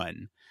a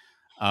 1.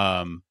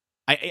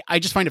 I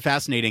just find it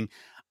fascinating.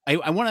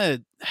 I want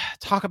to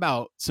talk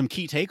about some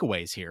key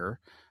takeaways here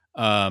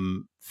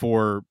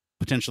for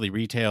potentially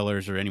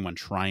retailers or anyone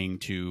trying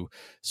to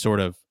sort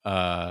of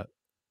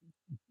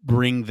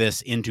bring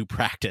this into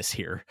practice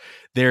here.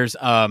 There's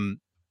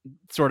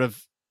sort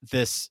of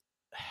this,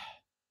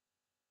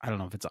 I don't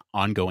know if it's an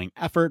ongoing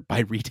effort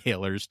by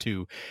retailers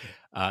to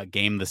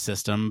game the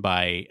system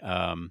by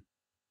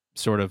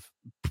sort of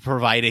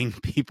providing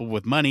people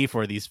with money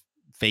for these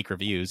fake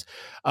reviews.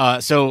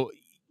 So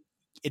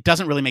it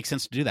doesn't really make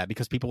sense to do that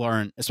because people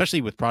aren't,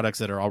 especially with products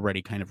that are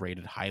already kind of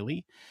rated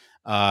highly,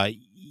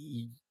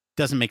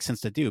 doesn't make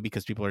sense to do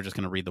because people are just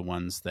going to read the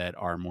ones that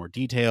are more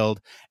detailed,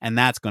 and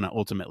that's going to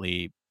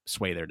ultimately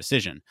sway their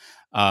decision.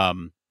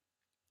 The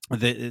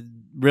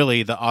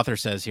author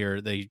says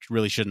here they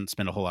really shouldn't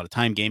spend a whole lot of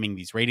time gaming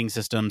these rating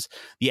systems.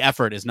 The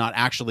effort is not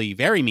actually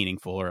very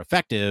meaningful or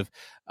effective.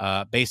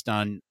 Based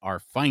on our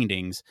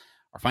findings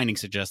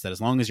suggest that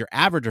as long as your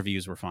average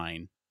reviews were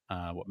fine,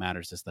 what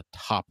matters is the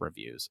top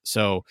reviews.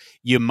 So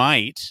you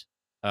might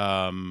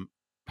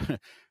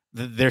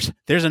there's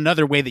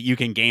another way that you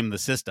can game the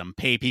system.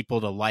 Pay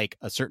people to like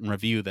a certain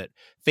review that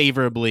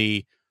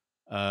favorably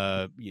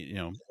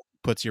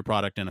puts your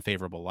product in a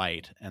favorable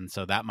light, and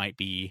so that might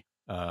be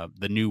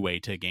the new way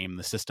to game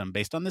the system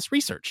based on this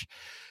research.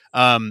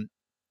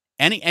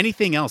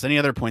 Anything else? Any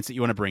other points that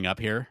you want to bring up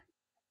here?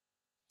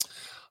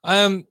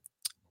 I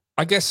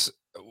guess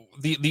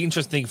the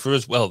interesting thing for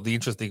us, will be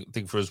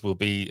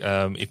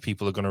if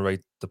people are going to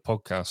rate the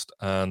podcast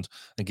and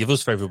give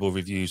us favorable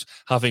reviews,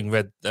 having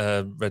read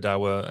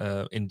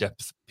our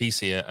in-depth piece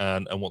here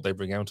and what they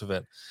bring out of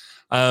it.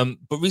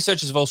 But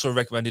researchers have also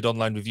recommended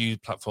online review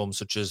platforms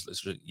such as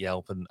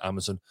Yelp and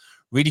Amazon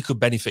really could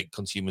benefit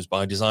consumers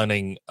by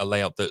designing a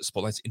layout that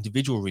spotlights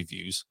individual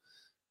reviews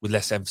with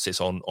less emphasis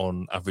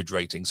on average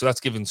rating. So that's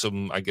given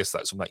some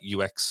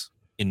UX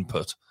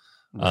input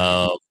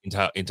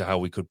into how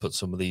we could put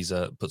some of these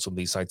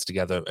sites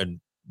together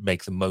and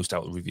make the most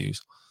out of reviews.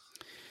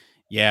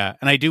 Yeah,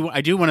 and I do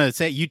want to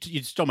say you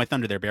stole my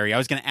thunder there, Barry. I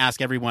was going to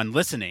ask everyone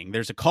listening.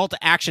 There's a call to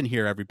action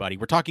here, everybody.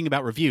 We're talking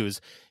about reviews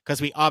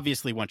because we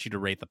obviously want you to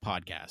rate the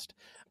podcast.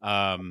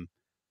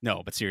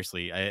 No, but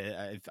seriously,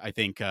 I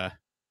think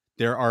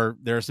there are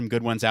some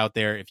good ones out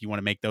there. If you want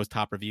to make those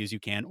top reviews, you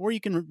can, or you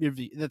can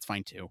review. That's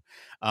fine too.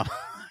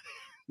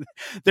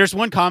 There's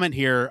one comment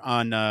here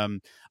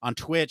on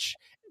Twitch.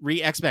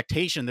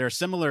 Re-expectation. There are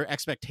similar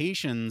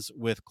expectations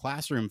with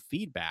classroom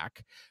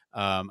feedback.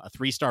 A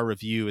 3-star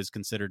review is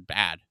considered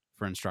bad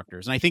for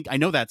instructors, and I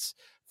know that's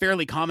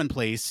fairly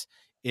commonplace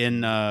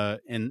in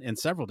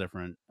several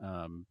different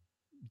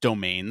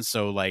domains.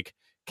 So, like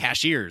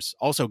cashiers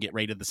also get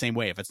rated the same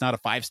way. If it's not a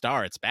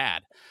 5-star, it's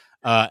bad.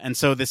 And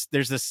so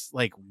there's this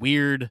like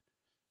weird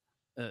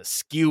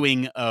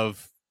skewing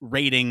of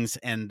ratings,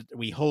 and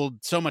we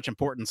hold so much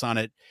importance on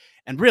it,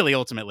 and really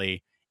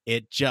ultimately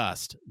it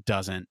just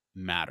doesn't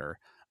matter.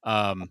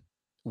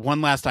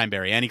 One last time,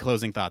 Barry, any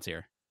closing thoughts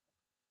here?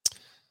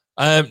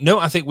 No,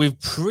 I think we've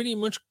pretty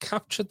much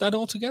captured that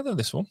all together,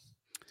 this one.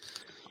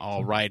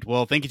 All right.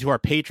 Well, thank you to our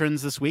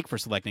patrons this week for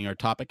selecting our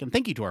topic, and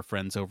thank you to our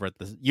friends over at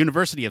the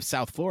University of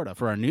South Florida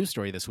for our news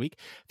story this week.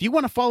 If you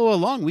want to follow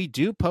along, we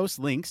do post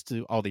links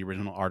to all the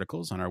original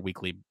articles on our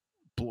weekly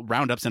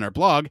roundups in our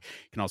blog.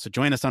 You can also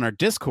join us on our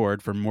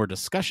Discord for more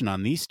discussion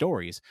on these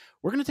stories.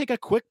 We're going to take a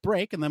quick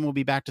break, and then we'll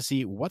be back to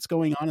see what's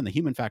going on in the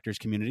Human Factors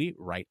community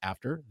right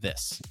after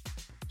this.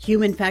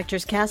 Human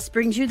Factors Cast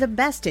brings you the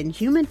best in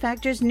human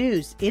factors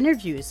news,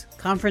 interviews,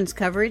 conference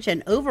coverage,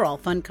 and overall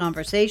fun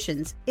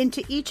conversations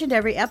into each and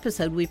every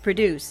episode we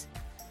produce.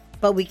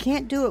 But we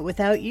can't do it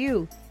without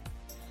you.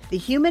 The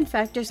Human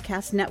Factors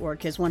Cast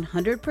network is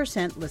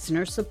 100%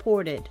 listener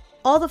supported.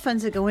 All the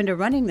funds that go into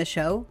running the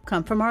show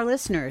come from our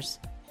listeners.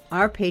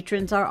 Our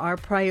patrons are our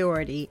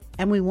priority,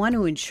 and we want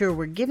to ensure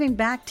we're giving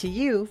back to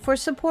you for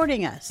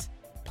supporting us.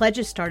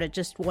 Pledges start at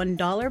just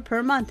 $1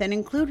 per month and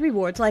include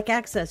rewards like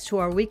access to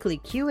our weekly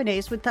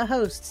Q&As with the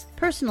hosts,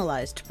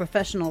 personalized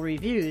professional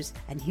reviews,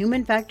 and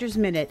Human Factors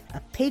Minute,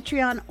 a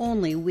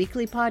Patreon-only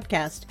weekly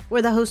podcast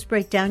where the hosts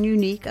break down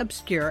unique,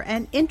 obscure,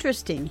 and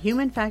interesting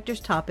human factors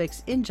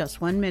topics in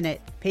just 1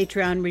 minute.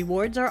 Patreon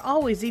rewards are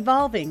always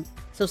evolving,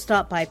 so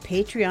stop by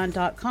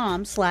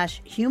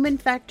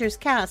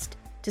patreon.com/humanfactorscast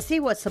to see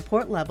what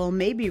support level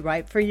may be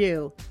right for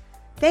you.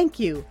 Thank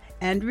you,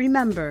 and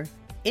remember,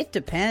 it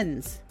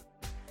depends.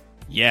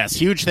 Yes,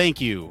 huge thank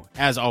you,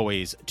 as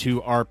always,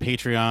 to our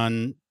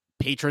Patreon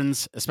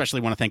patrons. Especially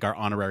want to thank our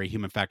honorary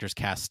Human Factors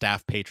Cast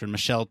staff patron,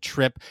 Michelle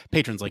Tripp.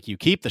 Patrons like you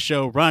keep the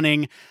show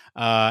running,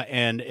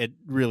 and it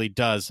really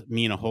does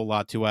mean a whole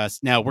lot to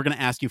us. Now, we're going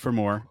to ask you for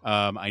more.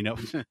 I know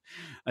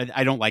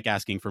I don't like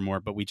asking for more,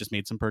 but we just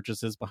made some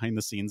purchases behind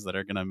the scenes that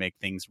are going to make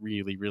things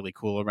really, really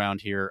cool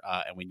around here,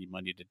 and we need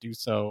money to do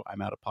so.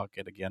 I'm out of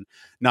pocket again.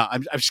 No,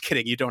 I'm just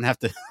kidding. You don't have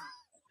to...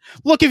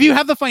 Look, if you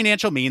have the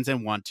financial means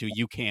and want to,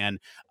 you can.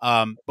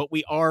 But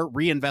we are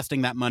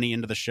reinvesting that money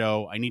into the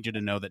show. I need you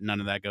to know that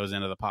none of that goes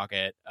into the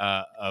pocket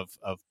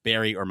of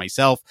Barry or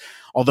myself.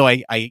 Although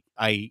I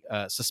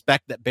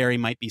suspect that Barry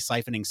might be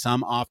siphoning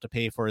some off to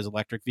pay for his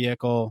electric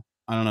vehicle.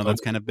 I don't know. That's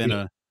kind of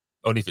been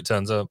only if it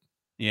turns up.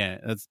 Yeah,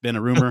 that's been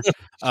a rumor.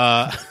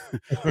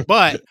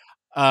 But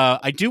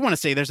I do want to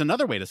say there's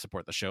another way to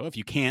support the show. If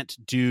you can't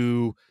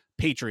do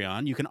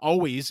Patreon, you can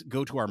always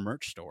go to our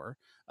merch store.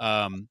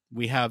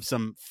 We have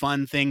some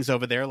fun things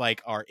over there,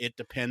 like our It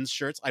Depends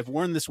shirts. I've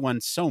worn this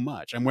one so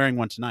much. I'm wearing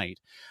one tonight.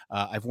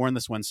 I've worn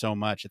this one so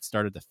much it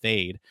started to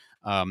fade.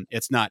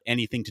 It's not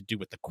anything to do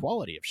with the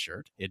quality of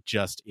shirt. It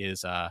just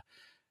is. I've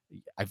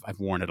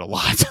worn it a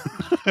lot.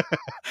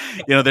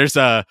 There's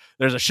a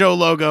show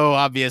logo,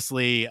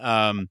 obviously.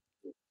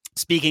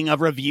 Speaking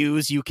of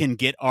reviews, you can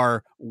get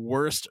our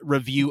worst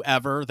review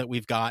ever that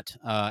we've got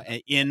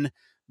in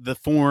the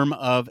form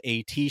of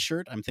a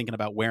t-shirt. I'm thinking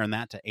about wearing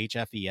that to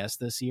HFES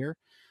this year.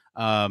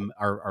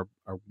 Our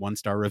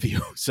 1-star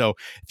review. So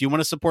if you want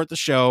to support the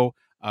show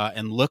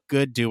and look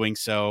good doing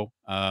so,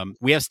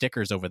 we have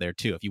stickers over there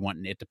too. If you want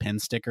an It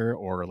Depends sticker,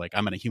 or like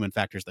I'm going to Human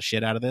Factors the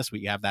shit out of this,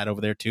 we have that over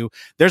there too.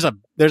 There's a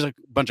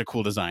bunch of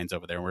cool designs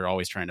over there. We're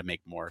always trying to make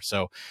more.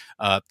 So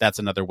that's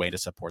another way to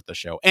support the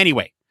show.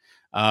 Anyway,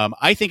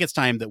 I think it's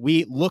time that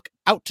we look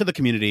out to the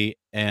community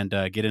and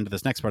get into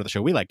this next part of the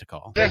show we like to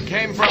call It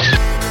came from.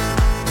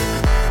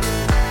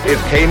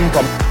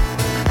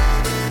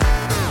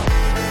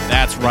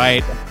 That's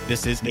right.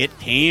 This is It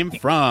Came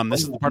From.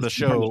 This is the part of the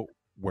show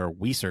where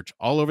we search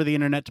all over the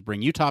internet to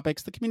bring you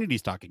topics the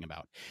community's talking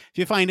about. If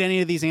you find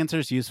any of these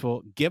answers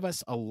useful, give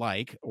us a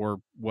like or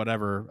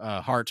whatever,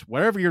 heart,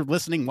 wherever you're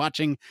listening,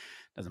 watching,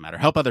 doesn't matter.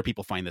 Help other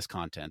people find this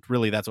content.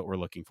 Really, that's what we're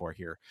looking for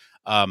here.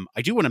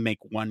 I do want to make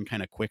one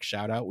kind of quick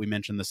shout out. We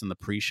mentioned this in the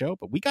pre-show,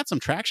 but we got some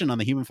traction on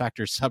the Human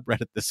Factors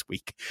subreddit this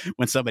week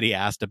when somebody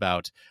asked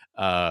about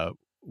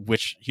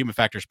which Human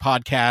Factors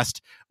podcast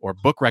or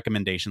book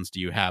recommendations do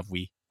you have.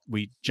 We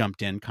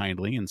jumped in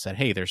kindly and said,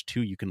 hey, there's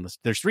 3 you can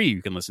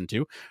listen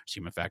to. There's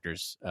Human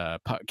Factors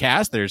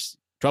podcast, there's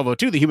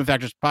 1202, the Human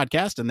Factors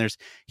podcast, and there's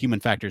Human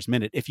Factors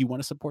Minute if you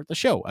want to support the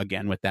show,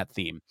 again, with that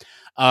theme.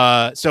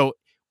 So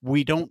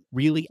we don't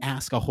really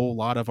ask a whole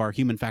lot of our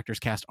Human Factors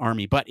Cast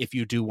army, but if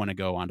you do want to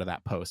go onto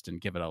that post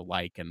and give it a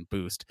like and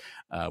boost,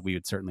 we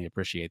would certainly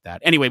appreciate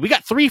that. Anyway, we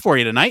got 3 for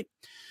you tonight.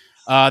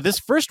 This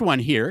first one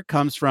here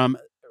comes from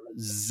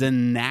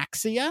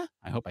Zenaxia.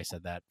 I hope I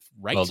said that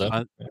right. Well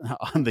done.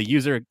 On the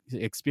user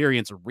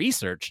experience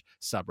research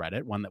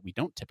subreddit, one that we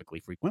don't typically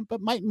frequent, but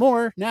might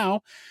more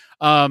now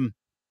that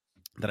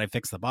I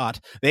fixed the bot.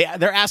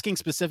 They're asking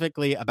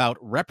specifically about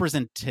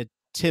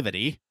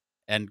representativity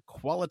and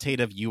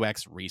qualitative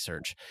UX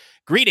research.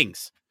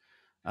 Greetings.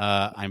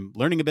 I'm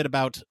learning a bit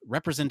about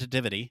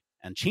representativity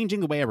and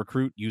changing the way I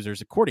recruit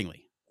users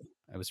accordingly.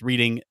 I was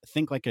reading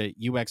Think Like a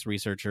UX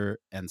Researcher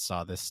and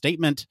saw this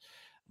statement.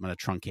 I'm going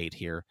to truncate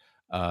here.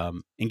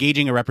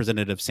 Engaging a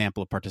representative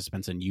sample of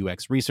participants in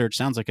UX research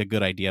sounds like a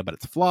good idea, but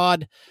it's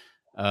flawed.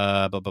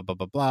 Blah, blah, blah,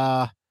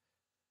 blah,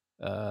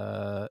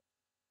 blah.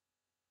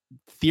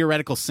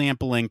 Theoretical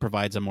sampling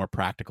provides a more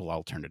practical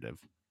alternative.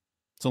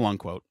 It's a long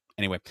quote.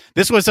 Anyway,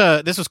 this was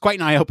quite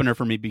an eye-opener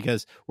for me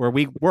because where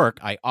we work,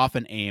 I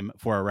often aim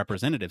for a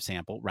representative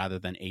sample rather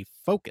than a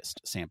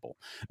focused sample.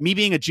 Me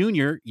being a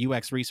junior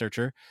UX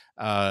researcher,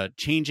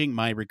 changing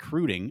my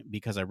recruiting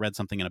because I read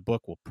something in a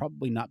book will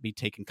probably not be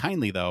taken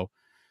kindly, though,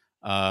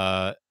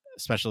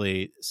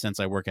 especially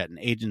since I work at an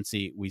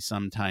agency. We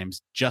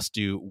sometimes just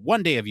do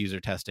 1 day of user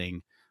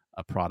testing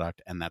a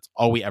product, and that's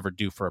all we ever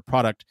do for a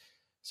product.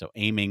 So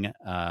aiming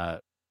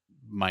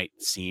might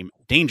seem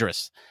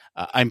dangerous.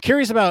 I'm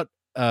curious about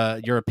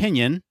your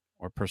opinion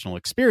or personal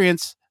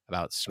experience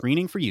about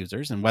screening for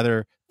users and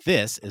whether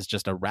this is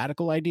just a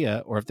radical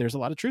idea or if there's a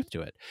lot of truth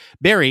to it.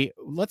 Barry,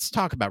 let's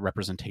talk about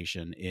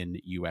representation in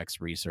UX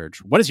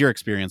research. What is your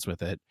experience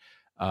with it?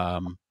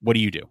 What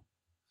do you do?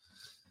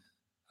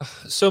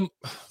 So,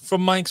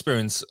 from my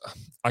experience,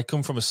 I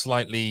come from a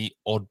slightly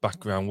odd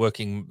background,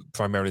 working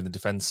primarily in the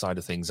defense side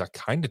of things. I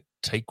kind of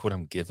take what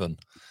I'm given.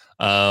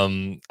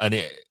 And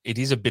it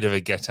is a bit of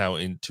a get out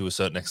to a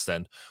certain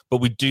extent,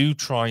 but we do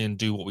try and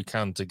do what we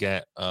can to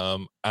get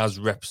as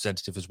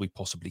representative as we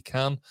possibly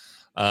can.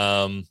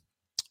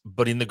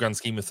 But in the grand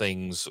scheme of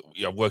things,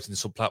 I've worked in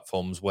some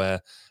platforms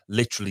where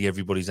literally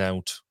everybody's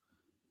out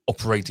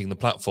operating the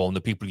platform.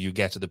 The people you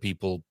get are the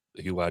people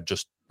who are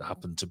just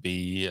happen to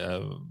be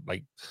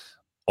like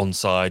on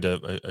side,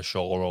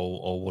 ashore,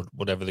 or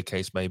whatever the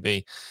case may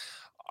be.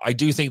 I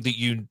do think that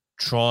you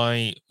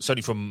try,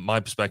 certainly from my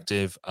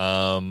perspective,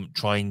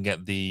 try and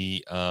get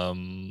the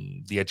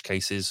edge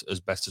cases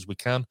as best as we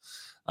can.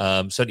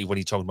 Certainly when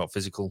you're talking about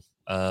physical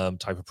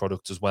type of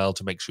products as well,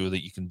 to make sure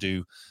that you can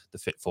do the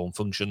fit, form,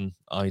 function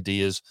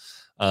ideas.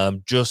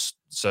 Just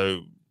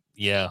so,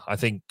 yeah, I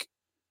think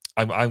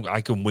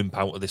I can wimp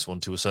out of this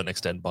one to a certain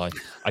extent. By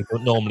I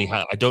don't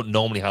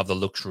normally have the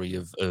luxury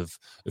of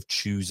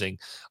choosing.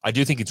 I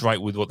do think it's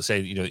right with what they say.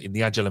 In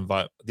the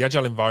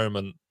agile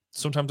environment,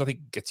 sometimes I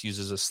think gets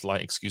used as a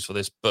slight excuse for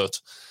this, but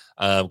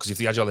because if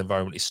the agile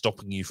environment is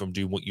stopping you from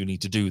doing what you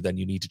need to do, then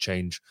you need to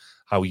change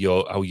how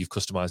you've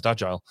customized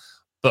agile.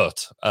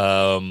 But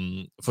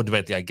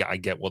fundamentally, I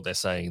get what they're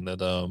saying,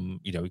 that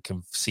it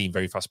can seem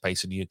very fast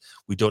paced, and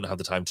we don't have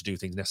the time to do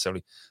things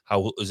necessarily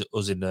how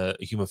us in a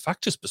human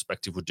factors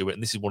perspective would do it.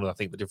 And this is one of, I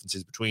think, the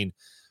differences between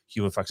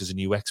human factors and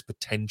UX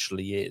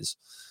potentially is,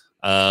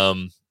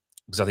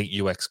 because I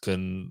think UX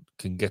can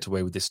get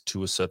away with this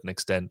to a certain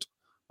extent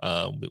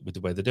with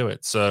the way they do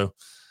it. So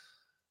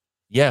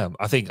yeah,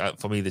 I think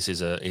for me this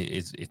is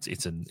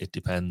it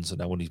depends, and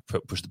I want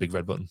to push the big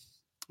red button.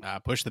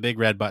 Push the big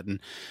red button.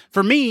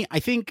 For me, I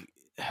think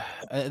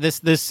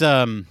this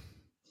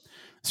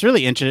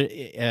really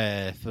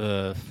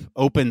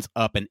opens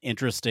up an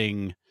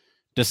interesting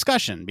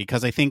discussion,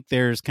 because I think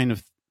there's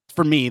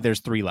for me,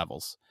 there's three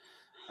levels.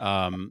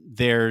 And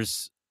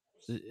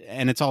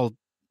it's all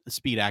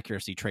speed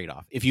accuracy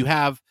trade-off. If you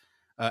have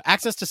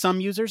access to some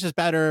users is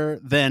better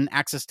than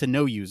access to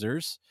no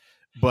users,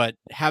 but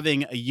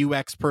having a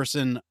UX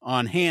person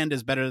on hand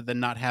is better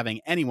than not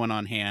having anyone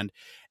on hand.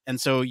 And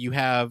so you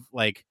have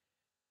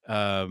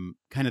kind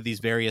of these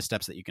various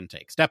steps that you can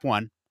take. Step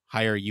one,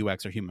 hire a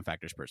UX or human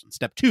factors person.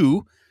 Step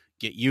two,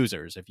 get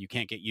users. If you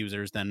can't get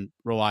users, then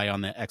rely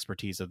on the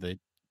expertise of the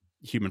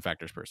human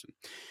factors person.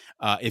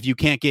 If you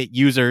can't get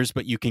users,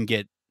 but you can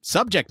get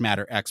subject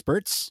matter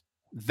experts,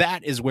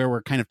 that is where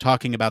we're kind of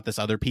talking about this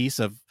other piece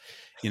of,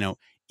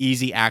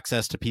 easy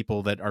access to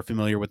people that are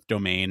familiar with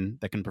domain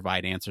that can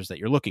provide answers that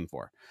you're looking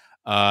for.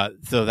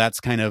 So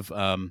that's kind of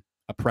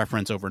a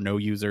preference over no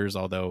users,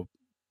 although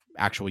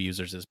actual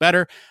users is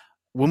better.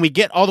 When we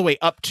get all the way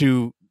up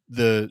to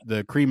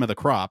the cream of the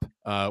crop,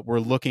 we're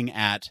looking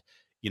at,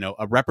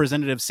 a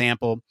representative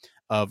sample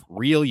of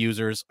real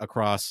users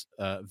across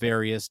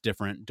various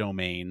different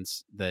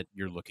domains that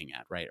you're looking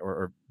at, right?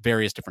 Or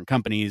various different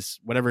companies,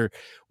 whatever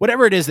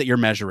it is that you're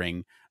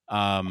measuring.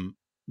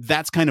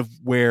 That's kind of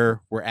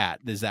where we're at,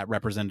 is that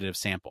representative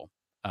sample.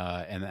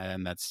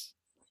 And that's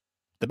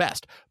the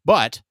best.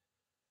 But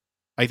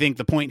I think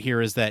the point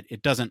here is that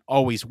it doesn't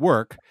always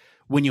work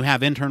when you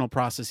have internal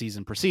processes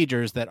and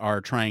procedures that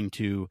are trying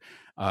to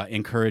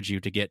encourage you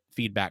to get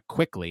feedback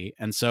quickly.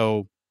 And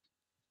so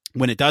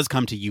when it does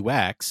come to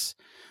UX,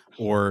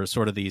 or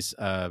sort of these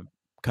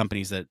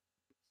companies that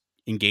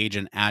engage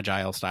in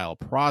agile style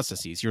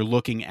processes, you're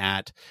looking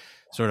at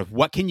sort of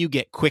what can you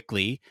get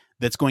quickly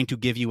that's going to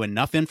give you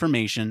enough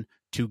information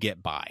to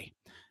get by.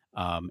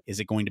 Is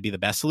it going to be the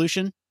best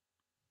solution?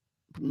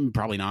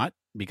 Probably not,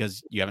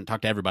 because you haven't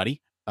talked to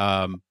everybody,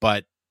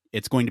 but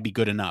it's going to be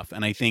good enough.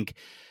 And I think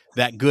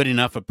that good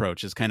enough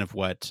approach is kind of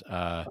what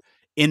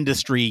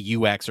industry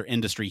UX or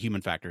industry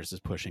human factors is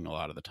pushing a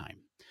lot of the time.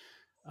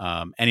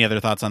 Any other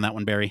thoughts on that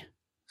one, Barry?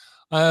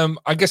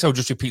 I guess I'll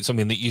just repeat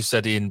something that you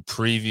said in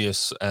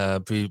previous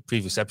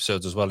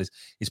episodes as well,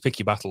 is pick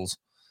your battles.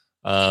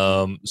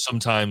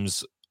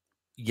 Sometimes,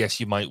 yes,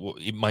 it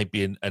might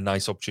be a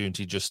nice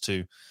opportunity just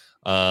to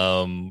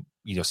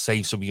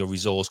save some of your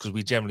resource, because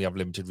we generally have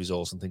limited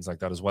resource and things like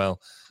that as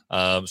well.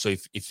 So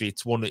if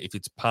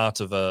it's part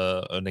of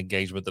an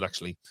engagement that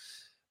actually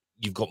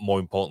you've got more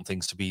important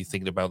things to be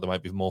thinking about, there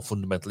might be more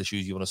fundamental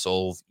issues you want to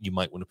solve, you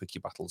might want to pick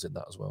your battles in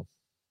that as well.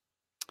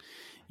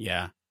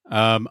 Yeah.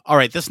 All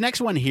right. This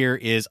next one here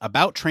is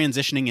about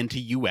transitioning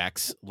into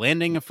UX,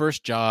 landing a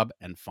first job,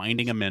 and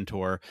finding a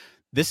mentor.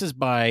 This is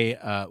by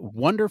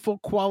Wonderful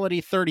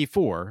Quality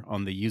 34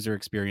 on the user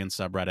experience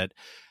subreddit.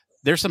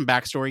 There's some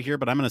backstory here,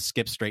 but I'm going to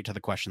skip straight to the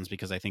questions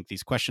because I think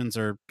these questions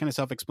are kind of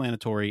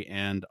self-explanatory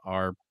and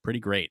are pretty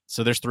great.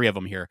 So there's 3 of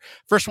them here.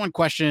 First one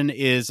question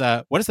is,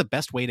 what is the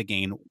best way to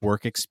gain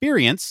work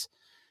experience?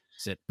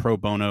 Is it pro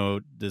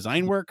bono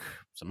design work?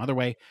 Some other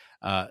way?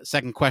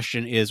 Second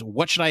question is,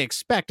 what should I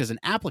expect as an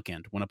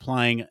applicant when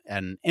applying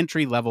an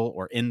entry-level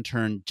or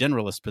intern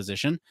generalist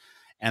position?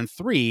 And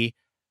 3,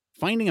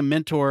 finding a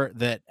mentor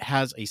that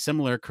has a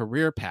similar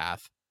career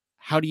path.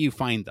 how do you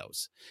find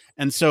those?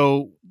 And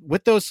so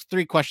with those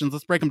 3 questions,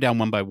 let's break them down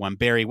one by one.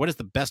 Barry, what is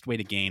the best way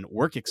to gain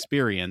work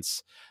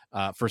experience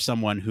for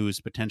someone who's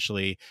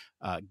potentially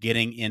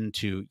getting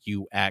into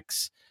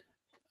UX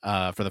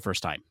for the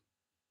first time?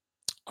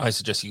 I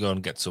suggest you go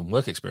and get some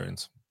work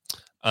experience.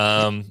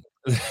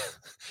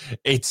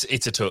 It's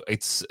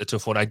a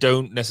tough one. I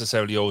don't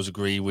necessarily always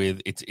agree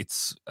with it.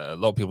 It's a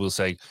lot of people will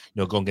say,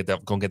 go and get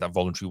that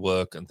voluntary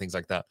work and things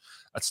like that.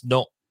 That's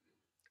not.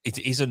 It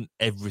isn't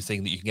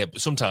everything that you can get, but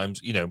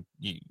sometimes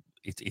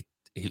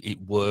it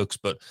works.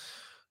 But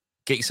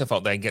get yourself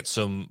out there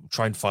and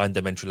try and find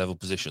them entry level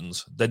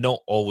positions. They're not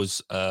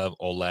always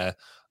all there.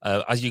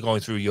 As you're going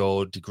through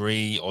your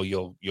degree or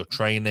your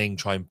training,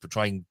 try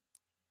and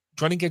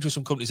engage with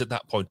some companies at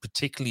that point,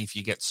 particularly if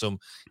you get some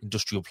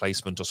industrial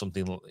placement or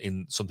something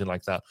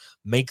like that.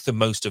 Make the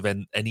most of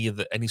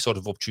any sort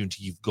of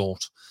opportunity you've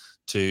got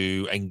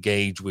to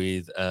engage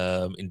with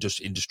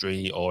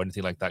industry or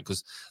anything like that,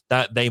 because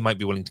that they might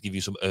be willing to give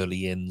you some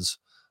early ins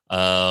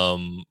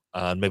and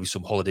maybe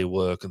some holiday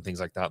work and things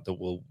like that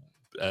will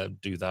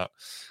do that.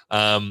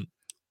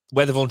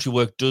 Where the voluntary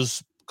work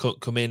does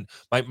come in,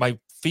 my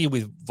fear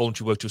with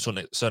voluntary work to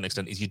a certain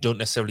extent is you don't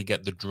necessarily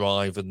get the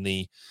drive and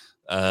the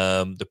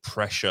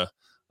pressure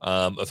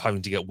of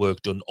having to get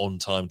work done on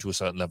time to a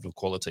certain level of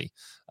quality,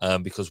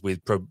 because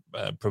with pro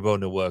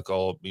bono work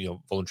or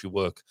voluntary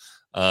work,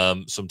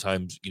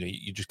 sometimes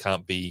you just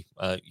can't be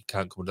you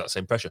can't come under that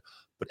same pressure.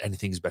 But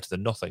anything is better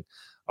than nothing.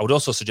 I would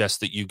also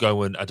suggest that you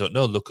go and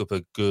look up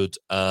a good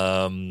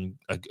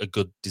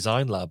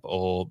design lab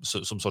or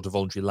some sort of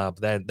voluntary lab.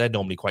 They're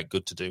normally quite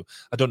good to do.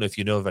 I don't know if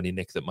you know of any,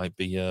 Nick, that might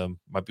be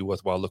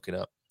worthwhile looking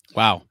at.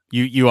 Wow,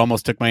 you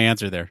almost took my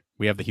answer there.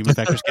 We have the Human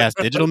Factors Cast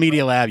Digital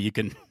Media Lab. You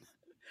can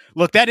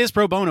look, that is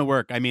pro bono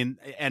work. I mean,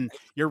 and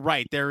you're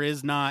right. There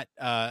is not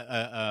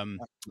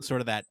sort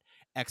of that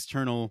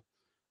external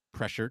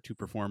pressure to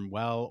perform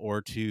well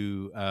or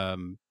to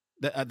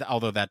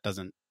although that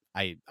doesn't.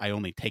 I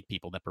only take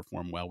people that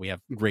perform well. We have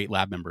great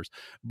lab members,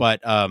 but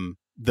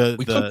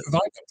we could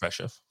provide that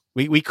pressure.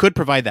 We could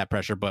provide that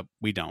pressure, but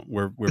we don't.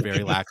 We're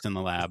very lax in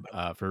the lab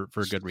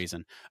for good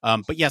reason.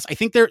 But yes, I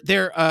think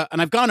they're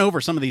and I've gone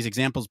over some of these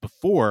examples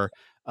before.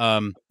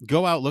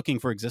 Go out looking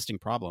for existing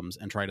problems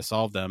and try to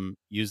solve them.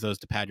 Use those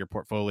to pad your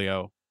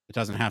portfolio. It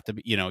doesn't have to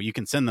be, you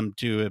can send them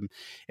to him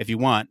if you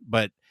want,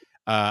 but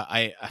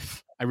I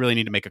really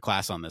need to make a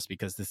class on this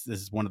because this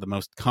is one of the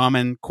most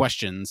common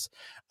questions,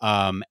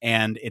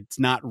 and it's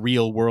not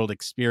real world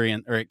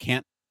experience, or it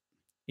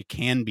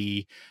can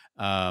be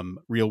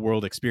real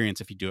world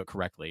experience if you do it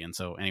correctly. And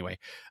so anyway,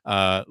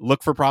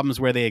 look for problems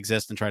where they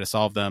exist and try to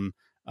solve them,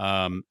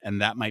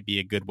 and that might be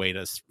a good way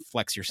to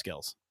flex your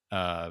skills.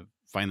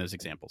 Find those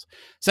examples.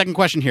 Second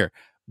question here.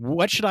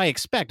 What should I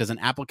expect as an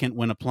applicant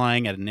when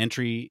applying at an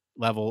entry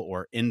level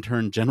or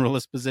intern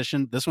generalist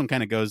position? This one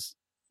kind of goes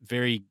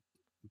very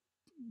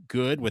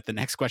good with the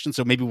next question,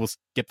 so maybe we'll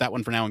skip that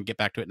one for now and get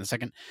back to it in a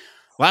second.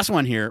 Last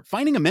one here.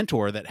 Finding a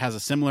mentor that has a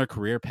similar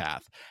career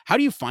path. How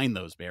do you find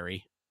those,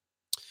 Barry?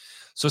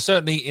 So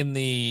certainly in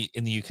the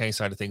UK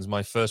side of things,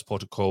 my first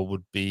port of call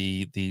would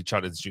be the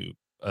Chartered Institute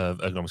of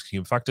Ergonomics and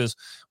Human Factors.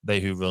 They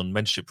who run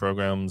mentorship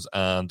programs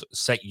and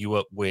set you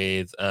up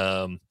with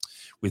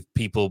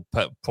people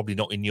probably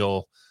not in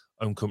your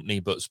own company,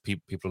 but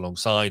people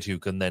alongside who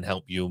can then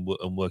help you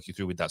and work you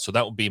through with that. So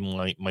that would be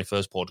my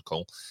first port of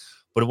call.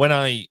 But when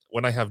I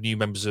have new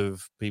members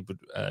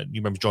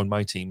join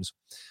my teams,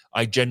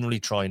 I generally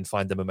try and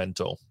find them a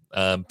mentor,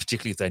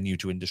 particularly if they're new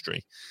to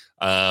industry.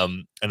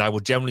 And I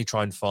will generally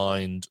try and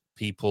find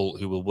people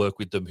who will work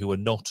with them who are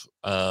not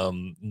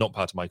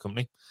part of my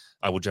company.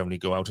 I will generally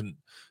go out, and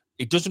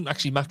it doesn't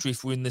actually matter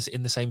if we're in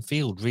the same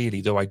field, really.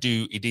 Though it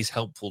is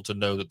helpful to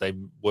know that they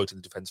worked in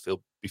the defence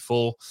field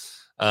before.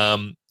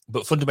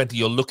 But fundamentally,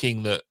 you're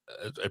looking at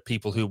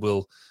people who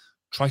will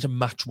try to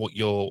match what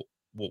you're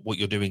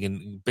doing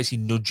and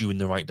basically nudge you in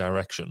the right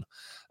direction.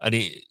 And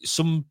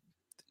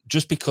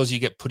just because you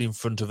get put in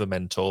front of a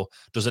mentor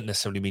doesn't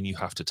necessarily mean you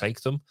have to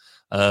take them.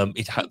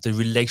 The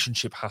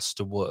relationship has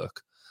to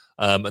work.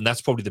 And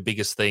that's probably the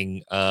biggest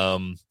thing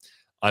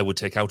I would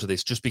take out of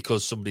this. Just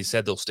because somebody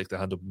said they'll stick their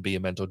hand up and be a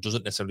mentor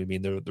doesn't necessarily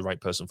mean they're the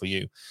right person for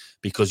you,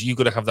 because you've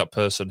got to have that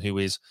person who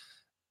is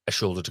a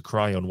shoulder to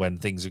cry on when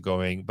things are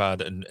going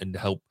bad and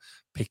help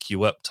pick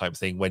you up type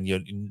thing when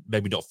you're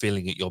maybe not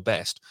feeling at your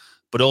best.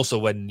 But also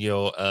when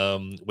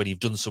you've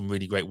done some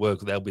really great work,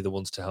 they'll be the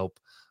ones to help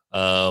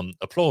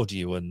applaud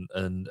you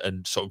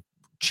and sort of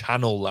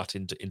channel that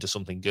into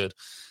something good.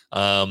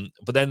 But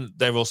then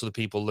they're also the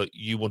people that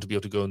you want to be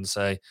able to go and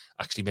say,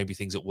 actually, maybe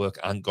things at work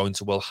aren't going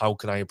so well. How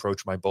can I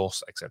approach my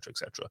boss, etc.,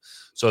 etc.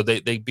 So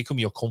they become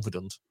your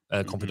confidant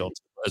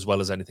as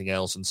well as anything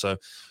else. And so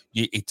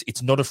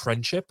it's not a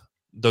friendship,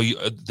 though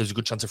there's a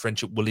good chance a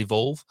friendship will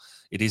evolve.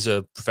 It is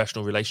a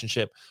professional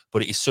relationship,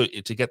 but it is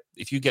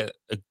if you get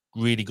a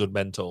really good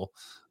mentor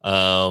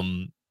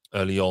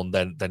early on,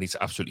 then it's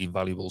absolutely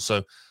invaluable.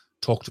 So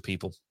talk to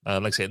people.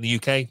 Like I say, in the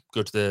UK,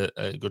 go to the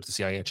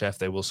CIHF.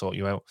 They will sort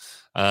you out.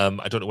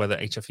 I don't know whether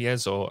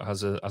HFES or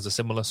has a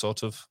similar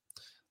sort of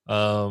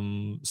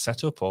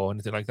setup or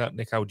anything like that?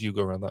 Nick, how would you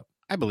go around that?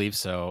 I believe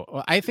so.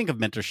 Well, I think of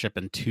mentorship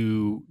in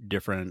two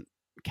different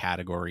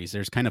categories.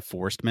 There's kind of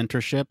forced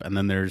mentorship, and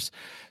then there's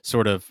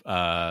sort of,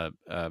 I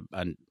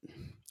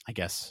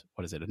guess,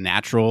 what is it? A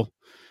natural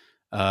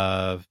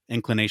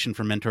inclination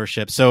for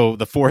mentorship. So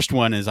the forced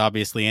one is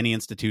obviously any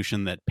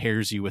institution that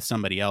pairs you with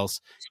somebody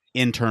else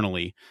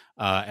internally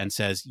and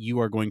says you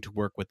are going to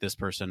work with this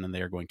person and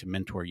they are going to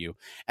mentor you,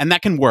 and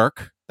that can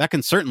work. That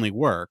can certainly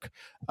work.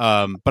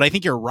 But I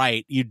think you're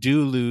right. You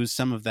do lose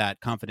some of that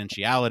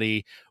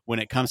confidentiality when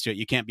it comes to it.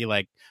 You can't be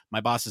like,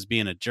 my boss is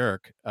being a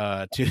jerk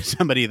to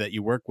somebody that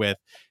you work with.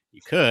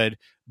 You could,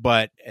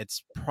 but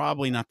it's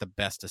probably not the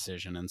best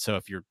decision. And so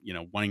if you're,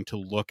 wanting to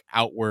look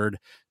outward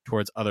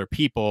towards other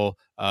people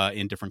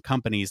in different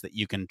companies that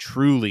you can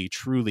truly,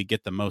 truly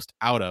get the most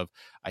out of,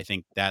 I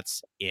think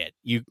that's it.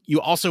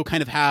 You also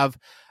kind of have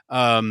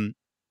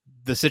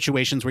the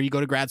situations where you go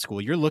to grad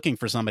school. You're looking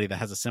for somebody that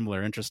has a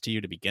similar interest to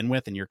you to begin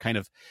with, and you're kind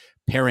of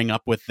pairing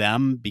up with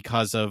them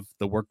because of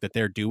the work that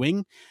they're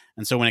doing.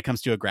 And so when it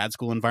comes to a grad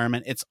school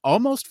environment, it's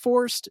almost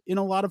forced in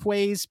a lot of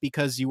ways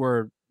because you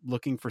are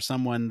looking for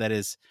someone that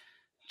is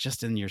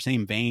just in your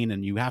same vein,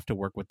 and you have to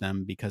work with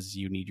them because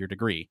you need your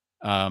degree.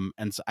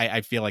 And so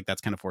I feel like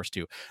that's kind of forced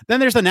too.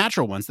 Then there's the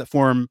natural ones that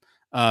form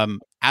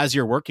as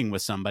you're working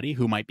with somebody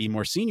who might be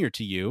more senior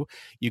to you.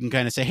 You can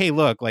kind of say, hey,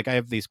 look, like I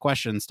have these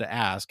questions to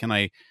ask. Can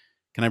I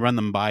run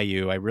them by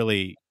you? I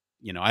really,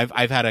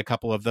 I've had a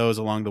couple of those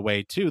along the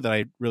way too that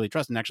I really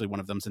trust. And actually one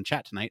of them's in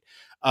chat tonight.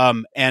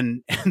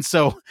 And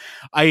so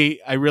I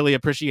really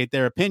appreciate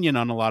their opinion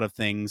on a lot of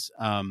things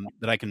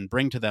that I can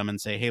bring to them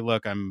and say, hey,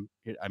 look, I'm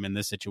in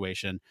this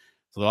situation.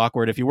 It's a little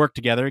awkward if you work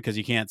together because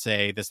you can't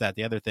say this, that,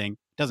 the other thing.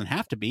 It doesn't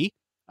have to be,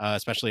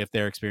 especially if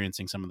they're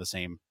experiencing some of the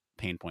same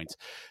pain points.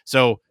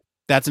 So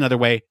that's another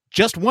way.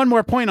 Just one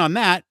more point on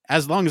that.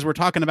 As long as we're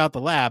talking about the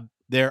lab,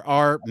 there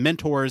are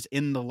mentors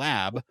in the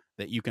lab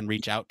that you can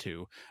reach out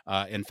to.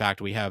 In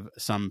fact, we have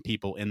some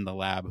people in the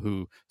lab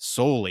who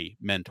solely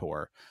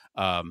mentor.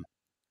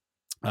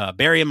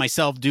 Barry and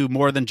myself do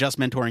more than just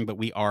mentoring, but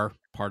we are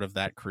part of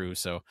that crew.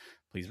 So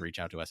please reach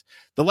out to us.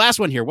 The last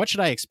one here. What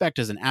should I expect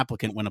as an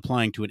applicant when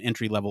applying to an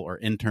entry-level or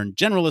intern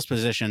generalist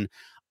position?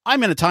 I'm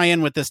going to tie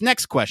in with this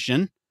next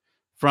question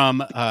from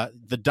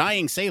the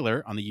Dying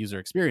Sailor on the user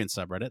experience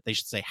subreddit. They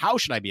should say, how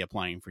should I be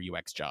applying for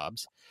UX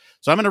jobs?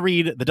 So I'm going to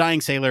read the Dying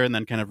Sailor and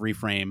then kind of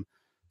reframe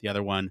the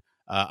other one.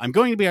 I'm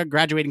going to be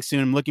graduating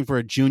soon. I'm looking for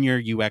a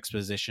junior UX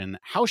position.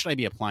 How should I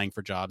be applying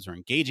for jobs or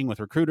engaging with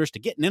recruiters to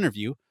get an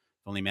interview?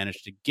 I've only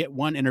managed to get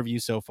one interview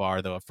so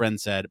far, though a friend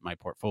said my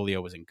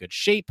portfolio was in good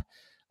shape,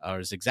 or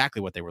is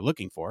exactly what they were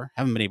looking for.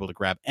 Haven't been able to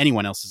grab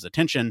anyone else's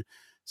attention.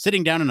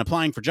 Sitting down and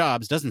applying for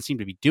jobs doesn't seem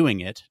to be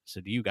doing it.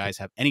 So do you guys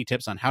have any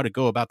tips on how to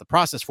go about the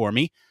process for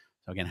me?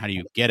 So again, how do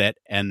you get it?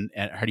 And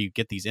how do you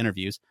get these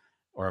interviews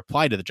or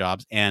apply to the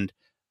jobs? And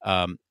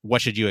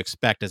what should you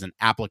expect as an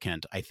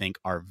applicant, I think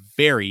are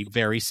very,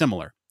 very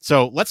similar.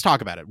 So let's talk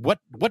about it. What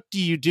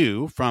do you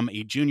do from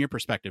a junior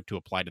perspective to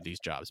apply to these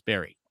jobs?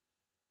 Barry?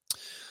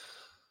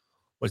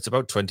 Well, it's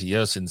about 20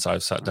 years since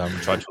I've sat down and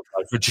tried to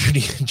apply for a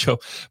junior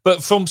job.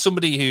 But from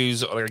somebody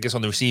who's, I guess,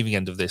 on the receiving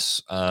end of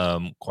this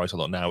quite a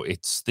lot now,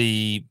 it's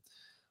you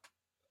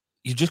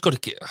just got to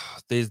get,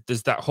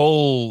 there's that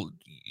whole,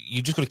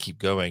 you just got to keep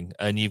going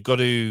and you've got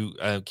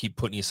to keep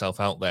putting yourself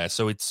out there.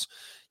 So it's,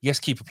 yes,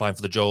 keep applying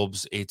for the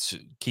jobs. It's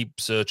keep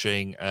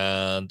searching.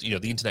 And,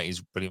 the internet is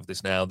brilliant for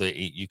this now that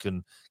you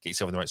can get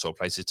yourself in the right sort of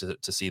places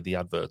to see the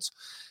adverts.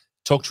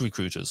 Talk to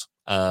recruiters.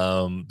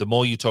 The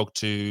more you talk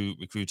to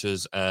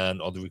recruiters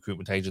and other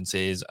recruitment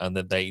agencies and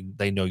that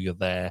they know you're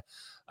there,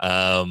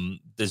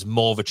 there's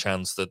more of a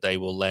chance that they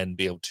will then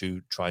be able to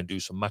try and do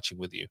some matching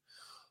with you.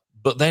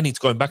 But then it's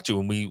going back to,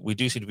 and we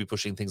do seem to be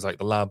pushing things like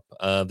the lab,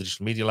 the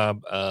digital media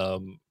lab,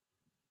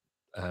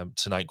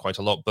 tonight quite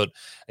a lot. But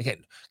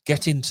again,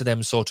 get into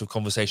them sort of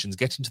conversations,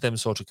 get into them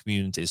sort of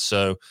communities.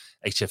 So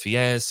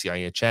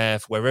HFES,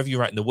 CIHF, wherever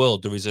you're at in the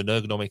world, there is an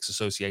ergonomics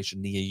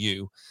association near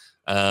you,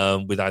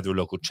 with either a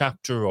local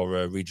chapter or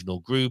a regional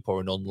group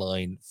or an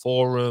online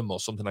forum or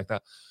something like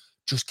that.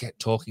 Just get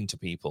talking to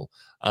people.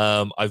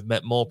 I've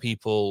met more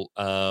people,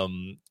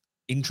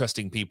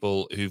 interesting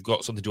people who've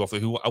got something to offer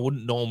who I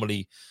wouldn't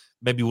normally,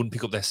 maybe wouldn't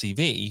pick up their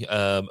CV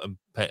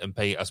and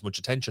pay as much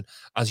attention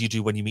as you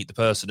do when you meet the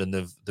person and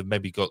they've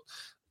maybe got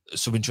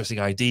some interesting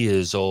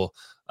ideas or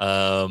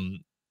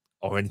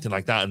anything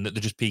like that, and they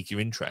just pique your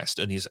interest.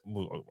 And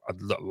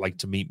I'd like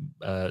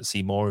to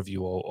see more of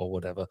you or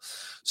whatever.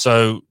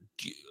 So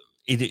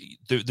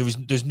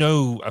there's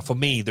no, for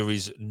me, there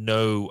is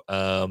no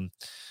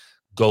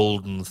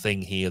golden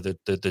thing here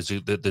that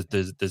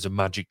there's a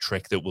magic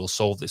trick that will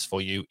solve this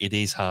for you. It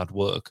is hard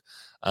work.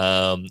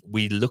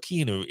 We're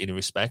lucky in a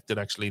respect that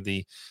actually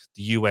the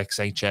UX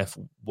HF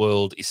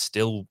world is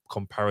still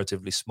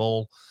comparatively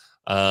small.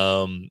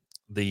 There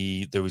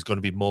is going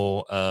to be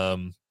more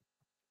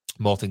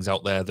things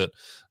out there that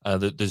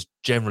there's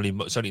generally,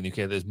 certainly in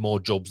the UK, there's more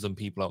jobs than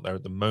people out there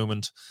at the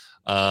moment.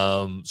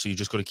 So you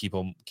just got to keep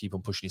on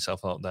pushing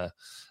yourself out there.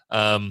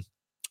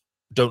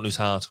 don't lose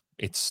heart.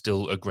 It's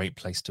still a great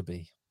place to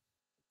be.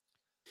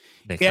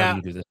 Nick, how Yeah. do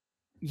you do this?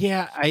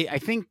 Yeah, I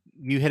think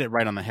you hit it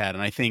right on the head.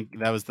 And I think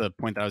that was the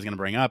point that I was going to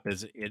bring up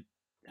is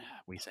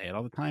we say it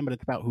all the time, but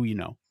it's about who you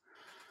know.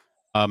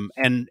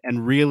 And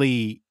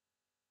really,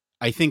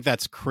 I think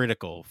that's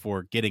critical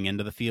for getting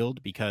into the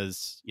field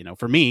because,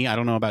 for me, I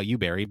don't know about you,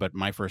 Barry, but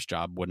my first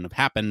job wouldn't have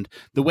happened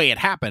the way it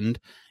happened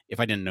if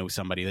I didn't know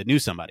somebody that knew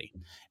somebody.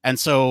 And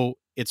so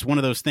it's one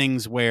of those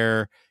things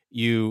where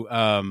you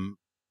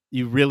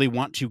really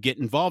want to get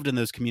involved in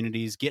those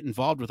communities, get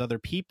involved with other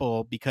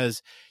people,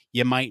 because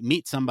you might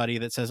meet somebody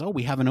that says, oh,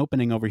 we have an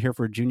opening over here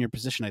for a junior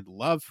position. I'd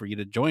love for you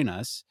to join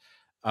us.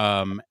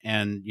 And,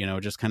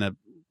 just kind of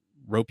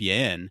rope you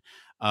in.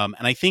 And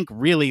I think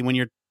really when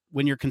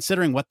you're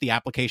considering what the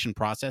application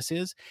process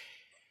is,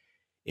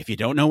 if you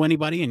don't know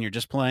anybody and you're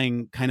just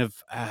playing kind of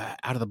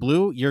out of the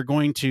blue, you're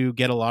going to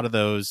get a lot of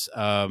those,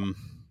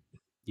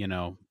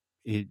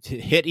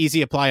 hit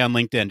easy apply on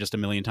LinkedIn just a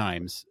million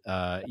times.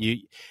 You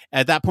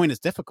at that point, it's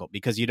difficult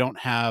because you don't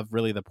have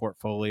really the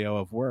portfolio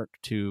of work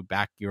to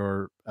back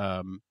your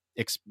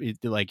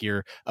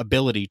your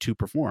ability to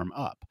perform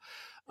up.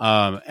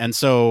 And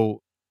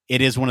so it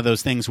is one of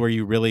those things where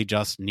you really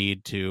just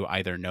need to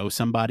either know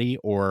somebody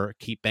or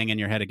keep banging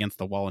your head against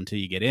the wall until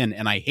you get in.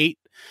 And I hate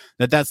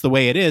that that's the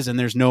way it is. And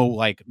there's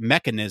no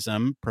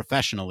mechanism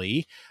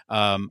professionally.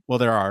 Well,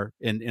 there are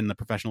in the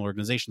professional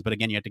organizations, but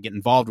again, you have to get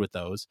involved with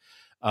those.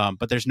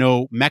 But there's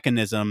no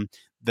mechanism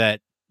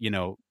that,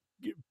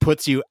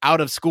 puts you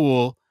out of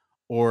school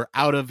or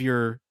out of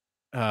your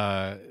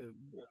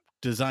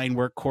design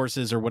work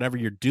courses or whatever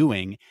you're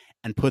doing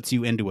and puts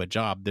you into a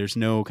job. There's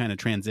no kind of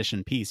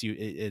transition piece.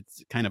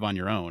 It's kind of on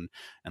your own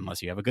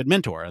unless you have a good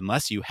mentor,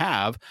 unless you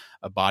have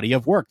a body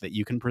of work that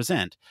you can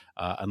present,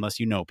 unless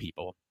you know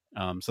people.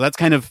 So that's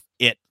kind of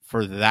it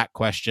for that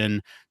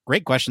question.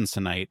 Great questions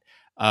tonight.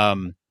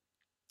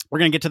 We're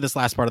going to get to this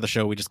last part of the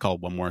show we just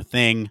called One More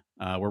Thing.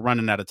 We're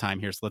running out of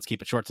time here, so let's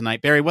keep it short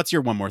tonight. Barry, what's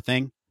your one more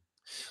thing?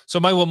 So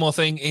my one more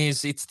thing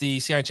is it's the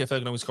CIHF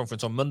Ergonomics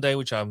Conference on Monday,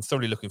 which I'm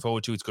thoroughly looking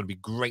forward to. It's going to be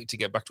great to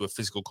get back to a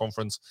physical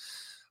conference.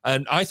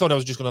 And I thought I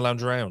was just going to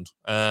lounge around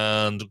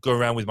and go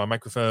around with my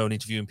microphone,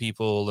 interviewing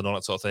people and all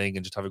that sort of thing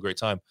and just have a great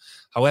time.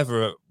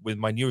 However, with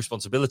my new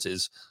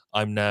responsibilities,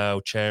 I'm now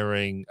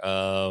chairing,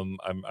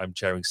 I'm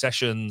chairing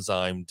sessions,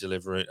 I'm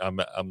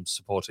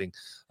supporting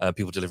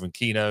people delivering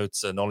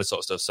keynotes and all this sort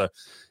of stuff. So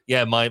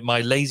yeah, my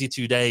lazy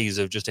 2 days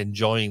of just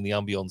enjoying the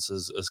ambience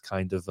has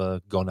kind of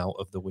gone out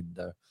of the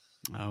window.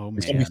 Oh, man.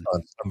 It's going to be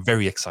fun. I'm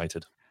very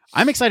excited.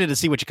 I'm excited to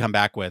see what you come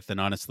back with. And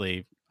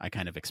honestly, I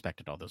kind of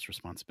expected all those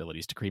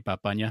responsibilities to creep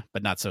up on you,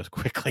 but not so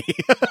quickly.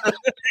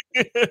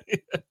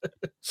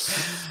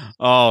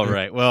 All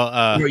right.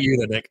 Well, who are you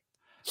then, Nick?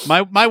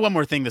 My one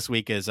more thing this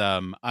week is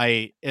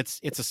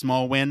it's a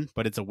small win,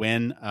 but it's a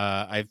win.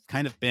 I've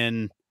kind of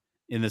been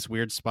in this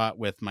weird spot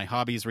with my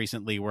hobbies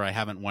recently where I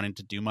haven't wanted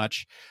to do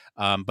much.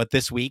 But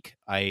this week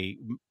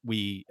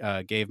we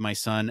gave my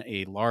son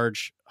a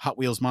large Hot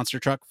Wheels monster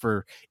truck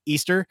for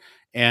Easter,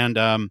 and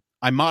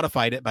I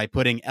modified it by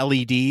putting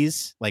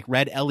LEDs, like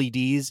red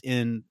LEDs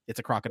in. It's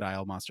a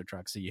crocodile monster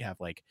truck, so you have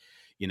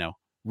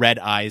red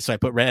eyes. So I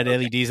put red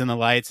LEDs in the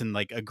lights and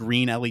a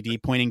green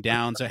LED pointing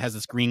down, so it has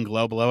this green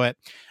glow below it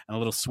and a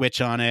little switch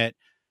on it.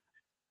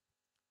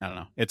 I don't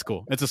know. It's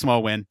cool. It's a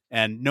small win,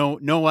 and no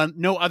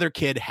other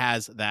kid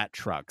has that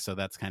truck, so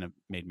that's kind of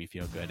made me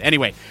feel good.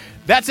 Anyway,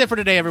 that's it for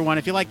today, everyone.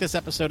 If you like this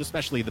episode,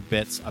 especially the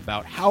bits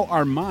about how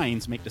our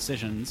minds make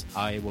decisions,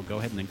 I will go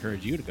ahead and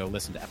encourage you to go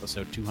listen to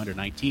episode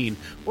 219,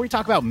 where we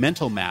talk about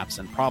mental maps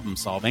and problem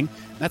solving.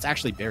 That's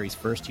actually Barry's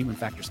first Human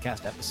Factors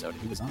Cast episode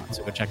he was on,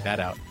 so go check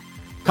that out.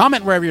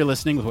 Comment wherever you're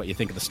listening with what you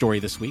think of the story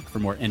this week for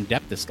more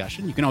in-depth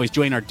discussion. You can always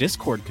join our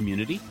Discord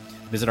community.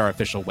 Visit our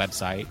official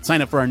website,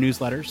 sign up for our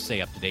newsletters,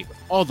 stay up to date with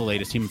all the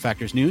latest Human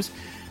Factors news.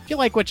 If you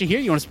like what you hear,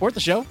 you want to support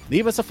the show,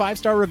 leave us a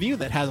 5-star review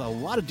that has a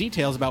lot of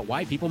details about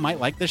why people might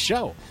like this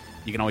show.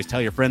 You can always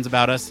tell your friends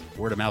about us.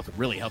 Word of mouth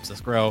really helps us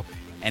grow.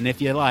 And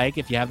if you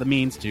have the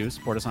means to,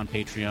 support us on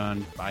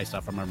Patreon, buy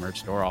stuff from our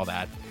merch store, all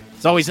that.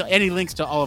 As always, any links to all of